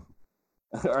Halloween,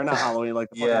 or not Halloween, like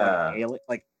the fucking, like, alien.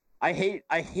 Like I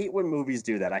hate when movies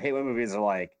do that. I hate when movies are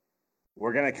like,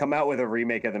 we're going to come out with a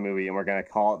remake of the movie and we're going to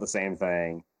call it the same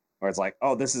thing. Or it's like,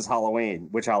 "Oh, this is Halloween."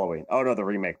 Which Halloween? Oh, no, the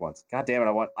remake ones. God damn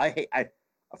it.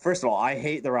 First of all, I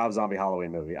hate the Rob Zombie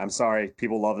Halloween movie. I'm sorry.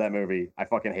 People love that movie. I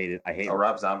fucking hate it. I hate it.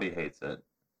 Rob Zombie hates it.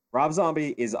 Rob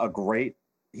Zombie is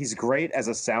he's great as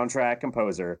a soundtrack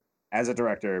composer. As a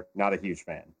director, not a huge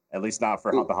fan. At least not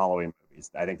for the Halloween movies.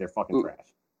 I think they're fucking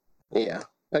trash. Yeah,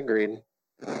 agreed.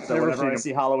 So whenever I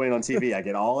see Halloween on TV, I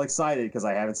get all excited because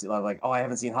I haven't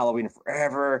seen Halloween in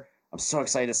forever. I'm so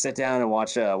excited to sit down and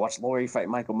watch Laurie fight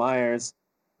Michael Myers.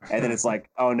 and then it's like,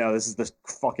 oh no, this is the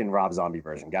fucking Rob Zombie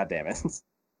version. God damn it!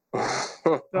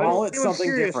 So Call it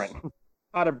something different.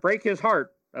 How to break his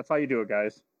heart? That's how you do it,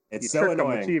 guys. It's you so trick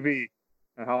annoying. him with TV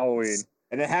and Halloween.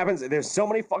 And it happens. There's so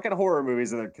many fucking horror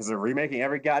movies because they're remaking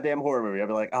every goddamn horror movie. I'll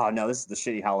be like, oh no, this is the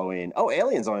shitty Halloween. Oh,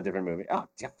 Alien's on a different movie. Oh,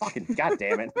 fucking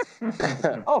goddamn it.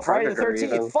 Oh, Friday the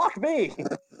 13th. Fuck me.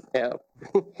 Yeah.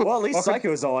 Well, at least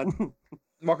Psycho's on.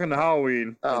 Welcome to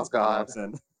Halloween. Oh God.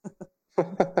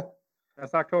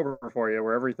 That's October for you,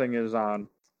 where everything is on.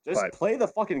 Just play the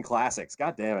fucking classics.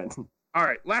 God damn it. All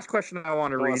right, last question I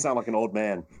want to read. I sound like an old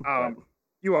man.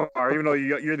 You are, even though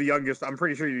you're the youngest. I'm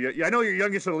pretty sure I know you're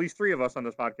youngest of at least 3 of us on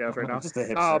this podcast right now. Just a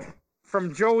hipster.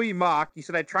 From Joey Mock, he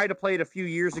said, I tried to play it a few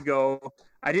years ago.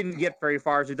 I didn't get very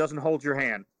far as it doesn't hold your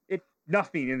hand.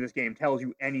 Nothing in this game tells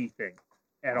you anything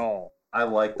at all. I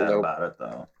like that about it,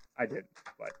 though. I did,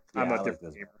 but yeah, I'm a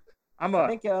different gamer.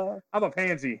 I'm a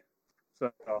pansy.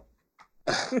 So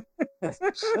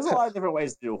there's a lot of different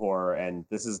ways to do horror, and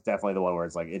this is definitely the one where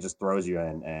it's like it just throws you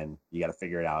in, and you got to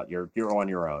figure it out. You're on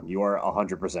your own. You are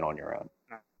 100% on your own.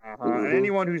 And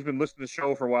anyone who's been listening to the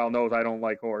show for a while knows I don't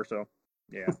like horror. So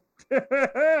yeah,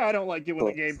 I don't like it when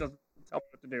the game doesn't tell me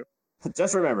what to do.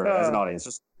 Just remember, as an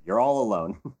audience, you're all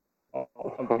alone.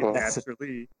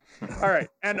 Naturally. All right,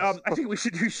 and I think we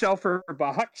should do shelf or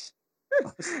box.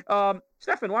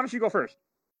 Stefan, why don't you go first?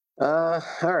 All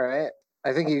right.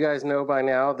 I think you guys know by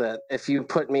now that if you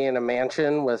put me in a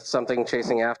mansion with something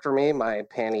chasing after me, my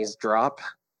panties drop.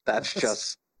 That's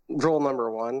just rule number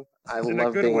 1. I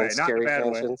love being in scary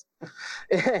mansions.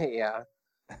 Yeah.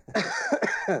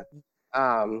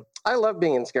 I love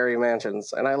being in scary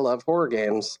mansions, and I love horror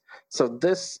games. So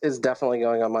this is definitely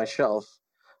going on my shelf.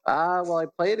 Will I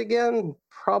play it again?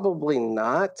 Probably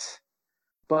not.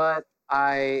 But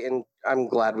I'm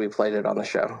glad we played it on the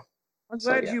show. I'm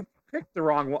glad you picked the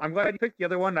wrong one. I'm glad you picked the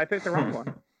other one, and I picked the wrong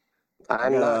one.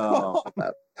 I'm not.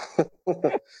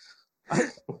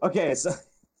 Okay, so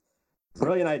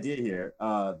brilliant idea here.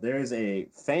 There's a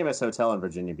famous hotel in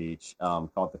Virginia Beach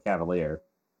called the Cavalier,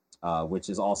 which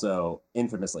is also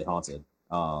infamously haunted.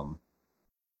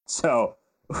 So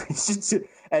we should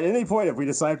at any point, if we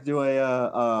decide to do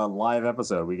a live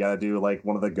episode, we got to do like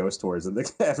one of the ghost tours in the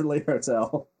Cavalier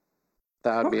Hotel.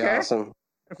 That would be awesome.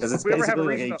 Because it's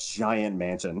basically like a giant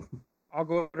mansion. I'll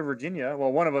go to Virginia.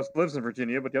 Well, one of us lives in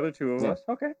Virginia, but the other 2 of us,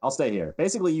 okay. I'll stay here.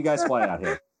 Basically, you guys fly out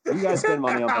here. You guys spend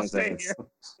money on things.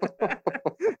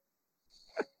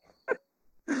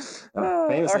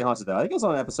 Famously haunted, though. I think it was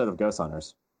on an episode of Ghost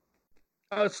Hunters.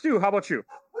 Stu, how about you?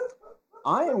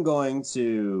 I am going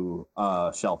to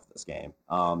shelf this game.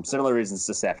 Similar reasons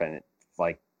to Stefan.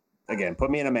 Like, again,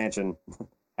 put me in a mansion,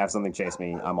 have something chase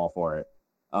me. I'm all for it.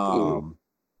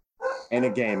 In a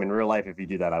game, in real life, if you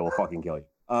do that, I will fucking kill you.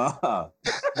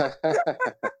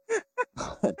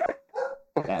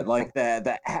 Like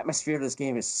the atmosphere of this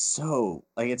game is so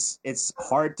like it's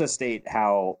hard to state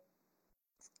how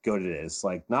good it is.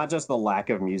 Like not just the lack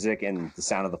of music and the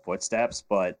sound of the footsteps,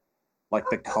 but like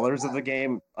the colors of the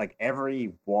game. Like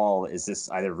every wall is this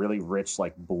either really rich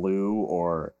like blue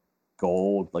or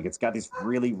gold. Like it's got this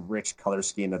really rich color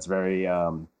scheme that's very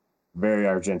very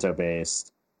Argento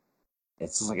based.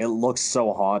 It's just like it looks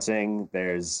so haunting.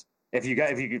 There's if you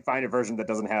could find a version that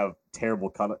doesn't have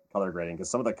terrible color grading, because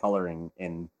some of the coloring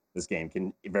in this game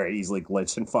can very easily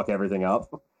glitch and fuck everything up.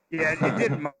 Yeah, it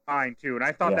did mine too, and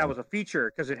I thought that was a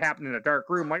feature because it happened in a dark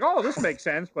room. Like, oh, this makes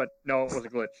sense, but no, it was a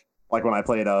glitch. Like when I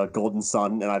played Golden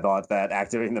Sun, and I thought that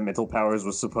activating the mental powers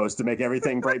was supposed to make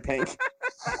everything bright pink,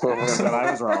 but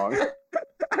I was wrong.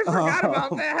 I forgot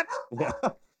about that. Yeah.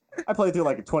 I played through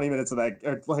like 20 minutes of that,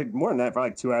 or like more than that, for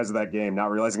like 2 hours of that game,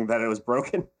 not realizing that it was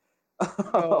broken.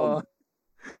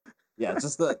 Yeah,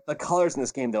 just the colors in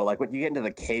this game though, like when you get into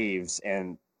the caves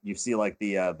and you see like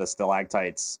the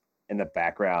stalactites in the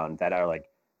background that are like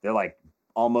they're like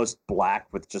almost black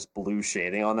with just blue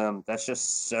shading on them. That's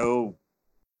just so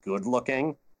good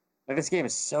looking. Like this game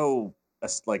is so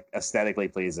like aesthetically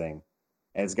pleasing,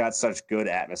 and it's got such good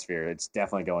atmosphere. It's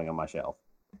definitely going on my shelf.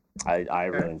 I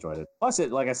really enjoyed it. Plus,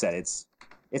 it like I said, it's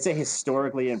a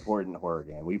historically important horror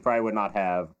game. We probably would not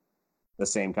have the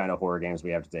same kind of horror games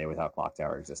we have today without Clock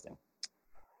Tower existing.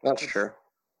 That's true.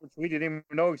 Which we didn't even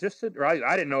know existed, or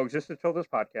I didn't know existed until this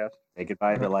podcast. Say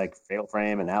goodbye to like Fatal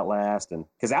Frame and Outlast, and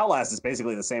because Outlast is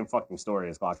basically the same fucking story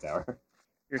as Clock Tower.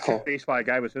 You're chased by a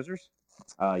guy with scissors.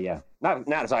 Yeah, not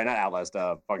Outlast.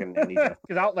 Fucking Amnesia.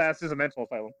 Because Outlast is a mental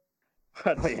asylum.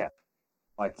 But yeah,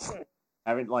 like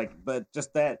I mean, like, but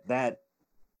just that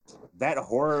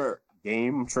horror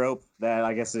game trope that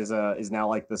I guess is now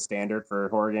like the standard for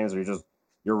horror games, where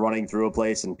you're running through a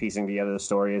place and piecing together the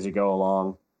story as you go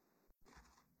along.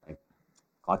 Like,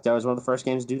 Clock Tower is one of the first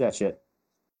games to do that shit.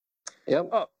 Yep.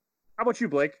 Oh, how about you,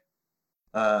 Blake?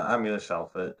 I'm gonna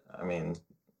shelf it. I mean,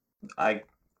 I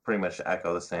pretty much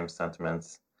echo the same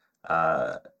sentiments.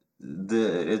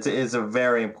 It's a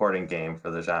very important game for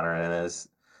the genre, and as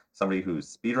somebody who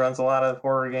speedruns a lot of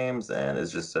horror games and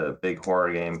is just a big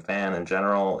horror game fan in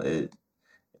general,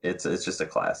 it's just a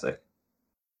classic.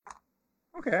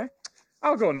 Okay,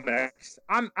 I'll go next.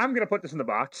 I'm gonna put this in the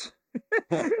box,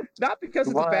 not because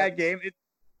it's a bad game.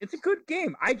 It's a good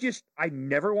game. I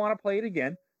never want to play it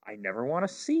again. I never want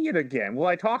to see it again. Will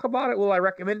I talk about it? Will I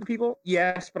recommend it to people?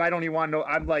 Yes, but I don't even want to know.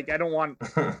 I don't want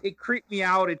it. Creeped me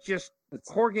out.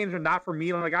 Horror games are not for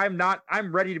me. Like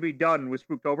I'm ready to be done with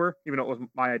Spooktober, even though it was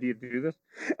my idea to do this.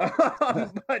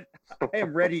 But I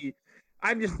am ready.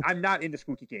 I'm not into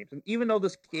spooky games, and even though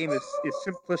this game is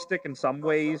simplistic in some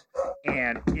ways,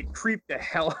 and it creeped the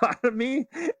hell out of me,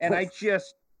 and I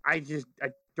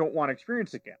don't want to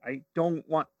experience it again. I don't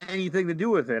want anything to do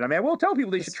with it. I mean, I will tell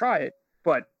people they should try it,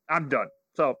 but I'm done.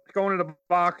 So it's going in the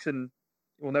box, and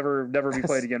it will never be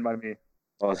played again by me.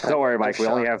 Well, don't worry, Mike. We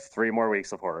only have 3 more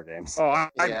weeks of horror games. Oh,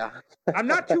 I'm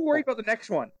not too worried about the next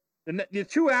one. The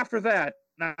 2 after that,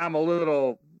 I'm a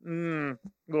little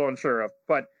unsure of.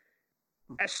 But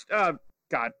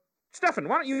God, Stefan,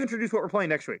 why don't you introduce what we're playing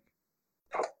next week?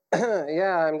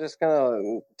 Yeah, I'm just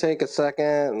gonna take a second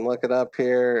and look it up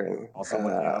here. And, also,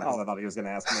 I thought he was gonna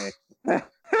ask me.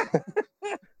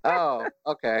 Oh,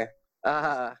 okay.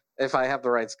 If I have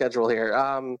the right schedule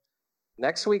here.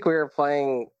 Next week we are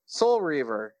playing Soul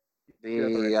Reaver.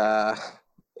 Is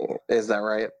that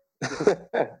right?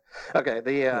 Okay.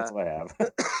 That's what I have.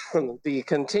 The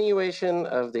continuation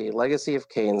of the Legacy of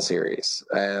Kain series,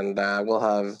 and we'll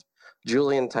have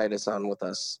Julian Titus on with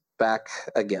us back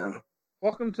again.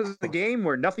 Welcome to the game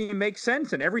where nothing makes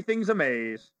sense and everything's a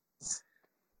maze.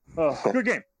 Oh, good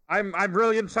game. I'm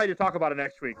really excited to talk about it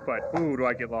next week, but ooh, do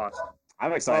I get lost?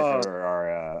 I'm excited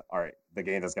for the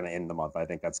game that's going to end the month. I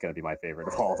think that's going to be my favorite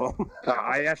of all of them.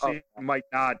 I actually might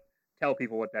not tell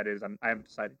people what that is. I haven't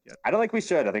decided yet. I don't think we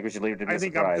should. I think we should leave it to be a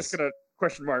surprise. I'm just going to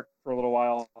question mark for a little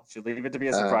while. Should leave it to be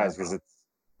a surprise because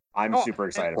I'm super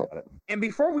excited about it. And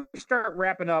before we start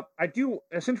wrapping up, I do,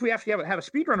 since we actually have a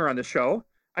speedrunner on the show,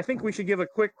 I think we should give a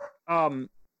quick.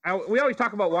 We always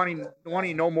talk about wanting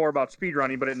to know more about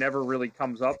speedrunning, but it never really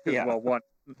comes up. Yeah. Well,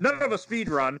 none of us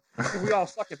speedrun. We all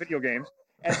suck at video games.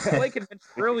 And Blake had mentioned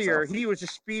earlier, he was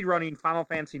just speedrunning Final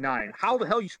Fantasy IX. How the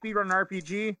hell you speedrun an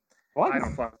RPG? What? I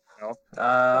don't fucking know.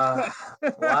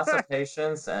 Lots of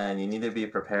patience, and you need to be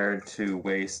prepared to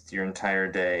waste your entire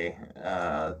day.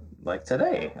 Like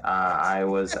today, I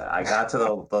got to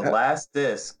the last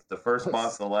disc, the first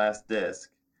boss of the last disc.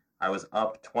 I was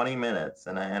up 20 minutes,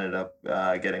 and I ended up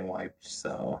getting wiped.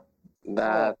 So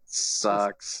that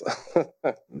sucks.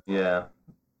 Yeah,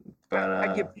 but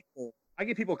I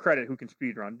give people credit who can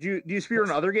speedrun. Do you speedrun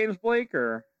other games, Blake?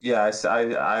 Or yeah,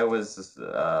 I was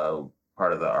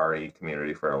part of the RE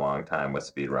community for a long time with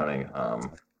speedrunning.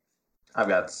 I've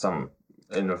got some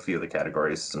in a few of the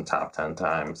categories, some top 10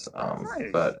 times.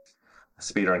 Nice. But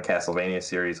speedrun Castlevania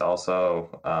series also.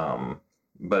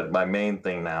 But my main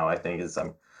thing now, I think, is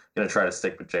I'm gonna try to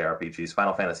stick with JRPGs.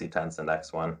 Final Fantasy X's the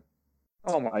next one.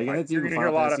 Oh my! Are you gonna do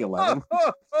Final Fantasy 11?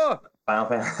 Final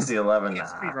Fantasy 11.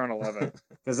 Speedrun 11.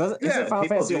 Because isn't Final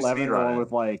Fantasy 11 the one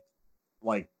with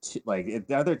are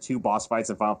there 2 boss fights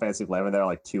in Final Fantasy 11 that are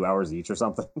like 2 hours each or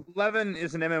something? 11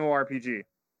 is an MMORPG.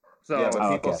 So yeah, but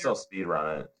people still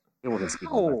speedrun it. People can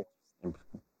speedrun it.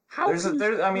 How?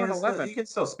 You can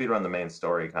still speedrun the main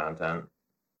story content.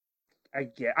 I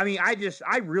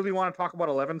really want to talk about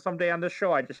 11 someday on this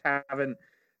show. I just haven't.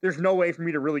 There's no way for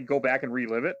me to really go back and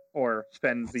relive it or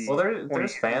spend the. Well,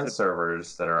 there's fan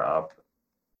servers that are up.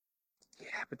 Yeah,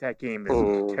 but that game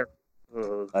is terrible.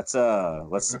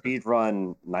 Let's speed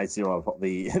run Night Zero,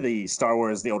 the Star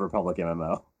Wars: The Old Republic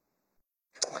MMO.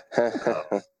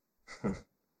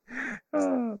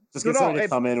 Just get somebody to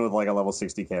come in with like a level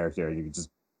 60 character. You can just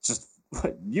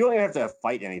you don't even have to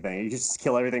fight anything. You just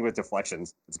kill everything with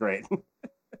deflections. It's great.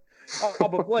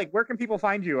 But Blake, where can people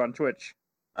find you on Twitch?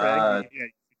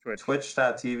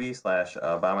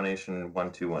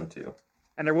 Twitch.tv/abomination1212.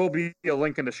 And there will be a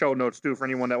link in the show notes too for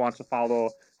anyone that wants to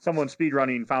follow someone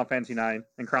speedrunning Final Fantasy IX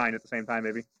and crying at the same time,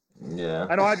 maybe. Yeah.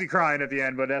 I know I'd be crying at the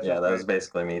end, but that's that was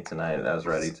basically me tonight. I was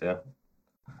ready to.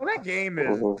 Well, that game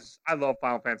is. I love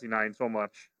Final Fantasy IX so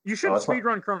much. You should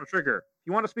speedrun Chrono Trigger. If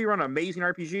you want to speedrun an amazing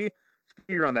RPG,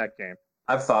 speedrun that game.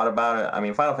 I've thought about it. I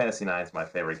mean, Final Fantasy IX is my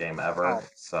favorite game ever.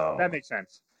 So that makes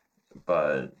sense.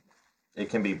 But it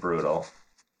can be brutal.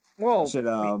 Well,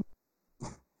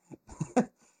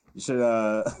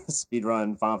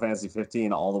 speedrun Final Fantasy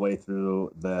 15 all the way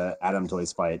through the Atom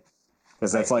Toys fight,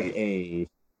 because that's like a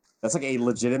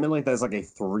legitimately that's like a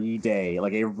 3-day,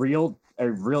 like a real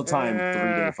time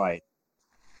 3-day fight.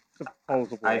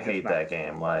 I hate that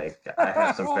game. Like, I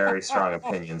have some very strong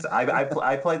opinions.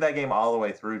 I played that game all the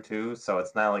way through too, so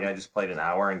it's not like I just played an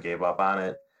hour and gave up on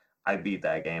it. I beat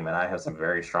that game, and I have some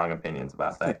very strong opinions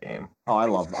about that game. Oh, I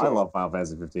love Final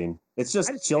Fantasy 15. It's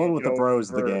just chilling with the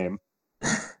bros of the game.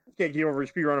 Can't get over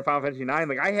speedrun of Final Fantasy 9.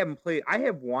 Like, I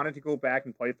have wanted to go back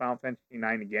and play Final Fantasy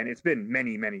 9 again. It's been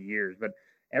many, many years, but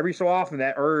every so often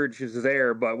that urge is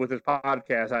there. But with this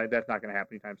podcast, that's not going to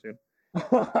happen anytime soon.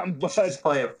 You should just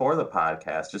play it for the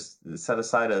podcast. Just set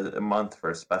aside a month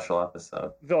for a special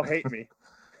episode. They'll hate me.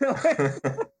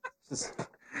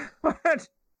 What?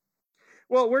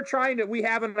 Well, we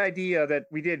have an idea that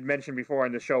we did mention before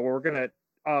on the show where we're going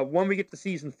to, when we get to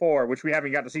season 4, which we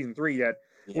haven't got to season 3 yet,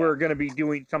 we're going to be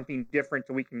doing something different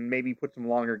so we can maybe put some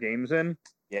longer games in.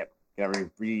 Yep.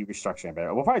 Restructuring a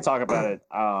bit. We'll probably talk about it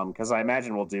because I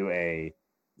imagine we'll do a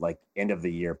like end of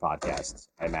the year podcast.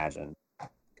 I imagine.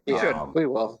 Yeah, we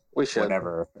will. We should.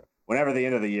 Whenever the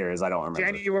end of the year is, I don't remember.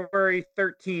 January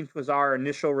 13th was our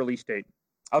initial release date.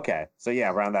 Okay, so yeah,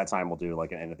 around that time we'll do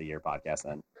like an end of the year podcast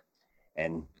then,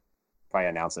 and probably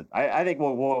announce it. I think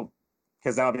we'll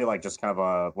because that'll be like just kind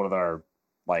of one of our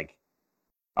like.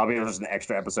 I'll be just an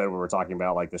extra episode where we're talking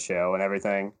about like the show and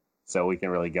everything, so we can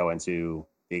really go into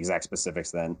the exact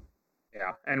specifics then.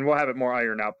 Yeah, and we'll have it more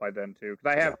ironed out by then too.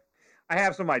 Because I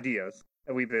have some ideas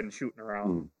that we've been shooting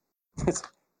around.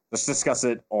 Let's discuss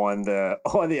it on the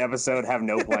episode. Have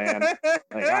no plan. Like,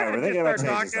 all right, we're thinking about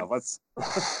changing stuff.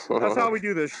 That's how we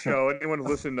do this show. Anyone who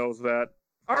listens knows that.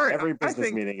 All right, every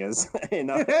business meeting is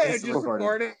just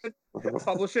record it,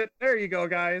 publish it. There you go,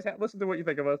 guys. Listen to what you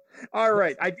think of us. All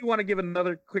right, I do want to give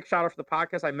another quick shout out for the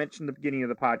podcast. I mentioned at the beginning of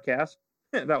the podcast.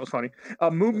 That was funny.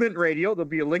 Movement Radio. There'll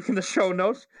be a link in the show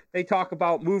notes. They talk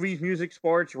about movies, music,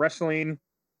 sports, wrestling.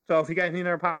 So if you guys need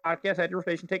our podcast at your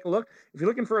station, take a look. If you're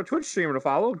looking for a Twitch streamer to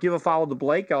follow, give a follow to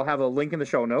Blake. I'll have a link in the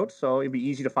show notes, so it'll be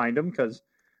easy to find him because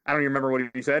I don't even remember what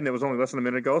he said, and it was only less than a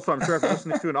minute ago. So I'm sure if you're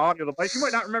listening to an audio device, you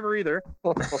might not remember either.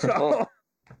 So,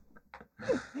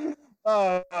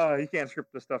 you can't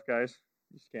script this stuff, guys.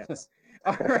 You just can't.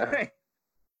 All right.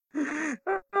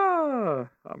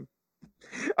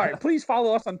 All right, please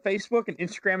follow us on Facebook and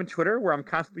Instagram and Twitter, where I'm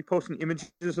constantly posting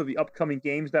images of the upcoming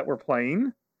games that we're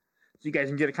playing. So you guys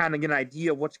can get an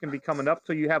idea of what's going to be coming up.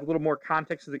 So you have a little more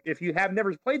context. If you have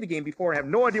never played the game before and have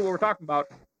no idea what we're talking about,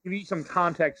 give you some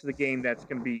context of the game that's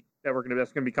going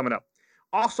to be coming up.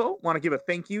 Also, want to give a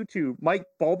thank you to Mike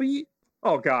Bulby.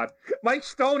 Oh God, Mike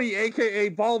Stoney, aka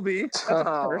Bulby. That's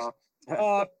a first.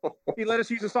 He let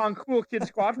us use the song "Cool Kid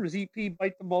Squad" from his EP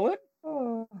 "Bite the Bullet."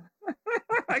 Oh.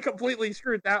 I completely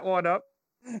screwed that one up.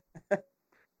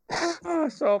 And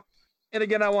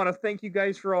again, I want to thank you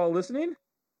guys for all listening.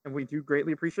 And we do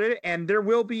greatly appreciate it. And there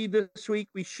will be this week,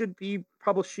 we should be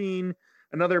publishing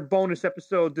another bonus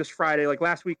episode this Friday. Like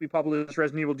last week, we published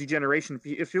Resident Evil Degeneration.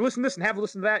 If you listen to this and haven't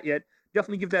listened to that yet,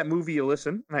 definitely give that movie a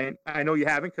listen. I know you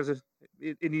haven't because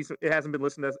it hasn't been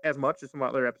listened as much as some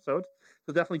other episodes.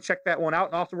 So definitely check that one out.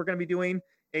 And also, we're going to be doing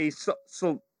a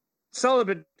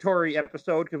celebratory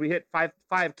episode because we hit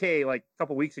 5K like a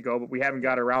couple weeks ago, but we haven't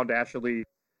got around to actually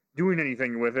doing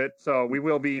anything with it. So we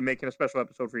will be making a special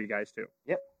episode for you guys too.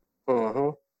 Yep.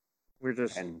 We're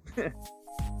just it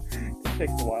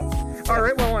takes a while. All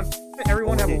right, well,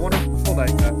 everyone have a wonderful night.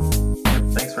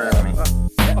 Thanks for having me.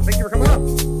 Thank you for coming up.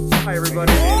 Hi,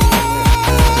 everybody.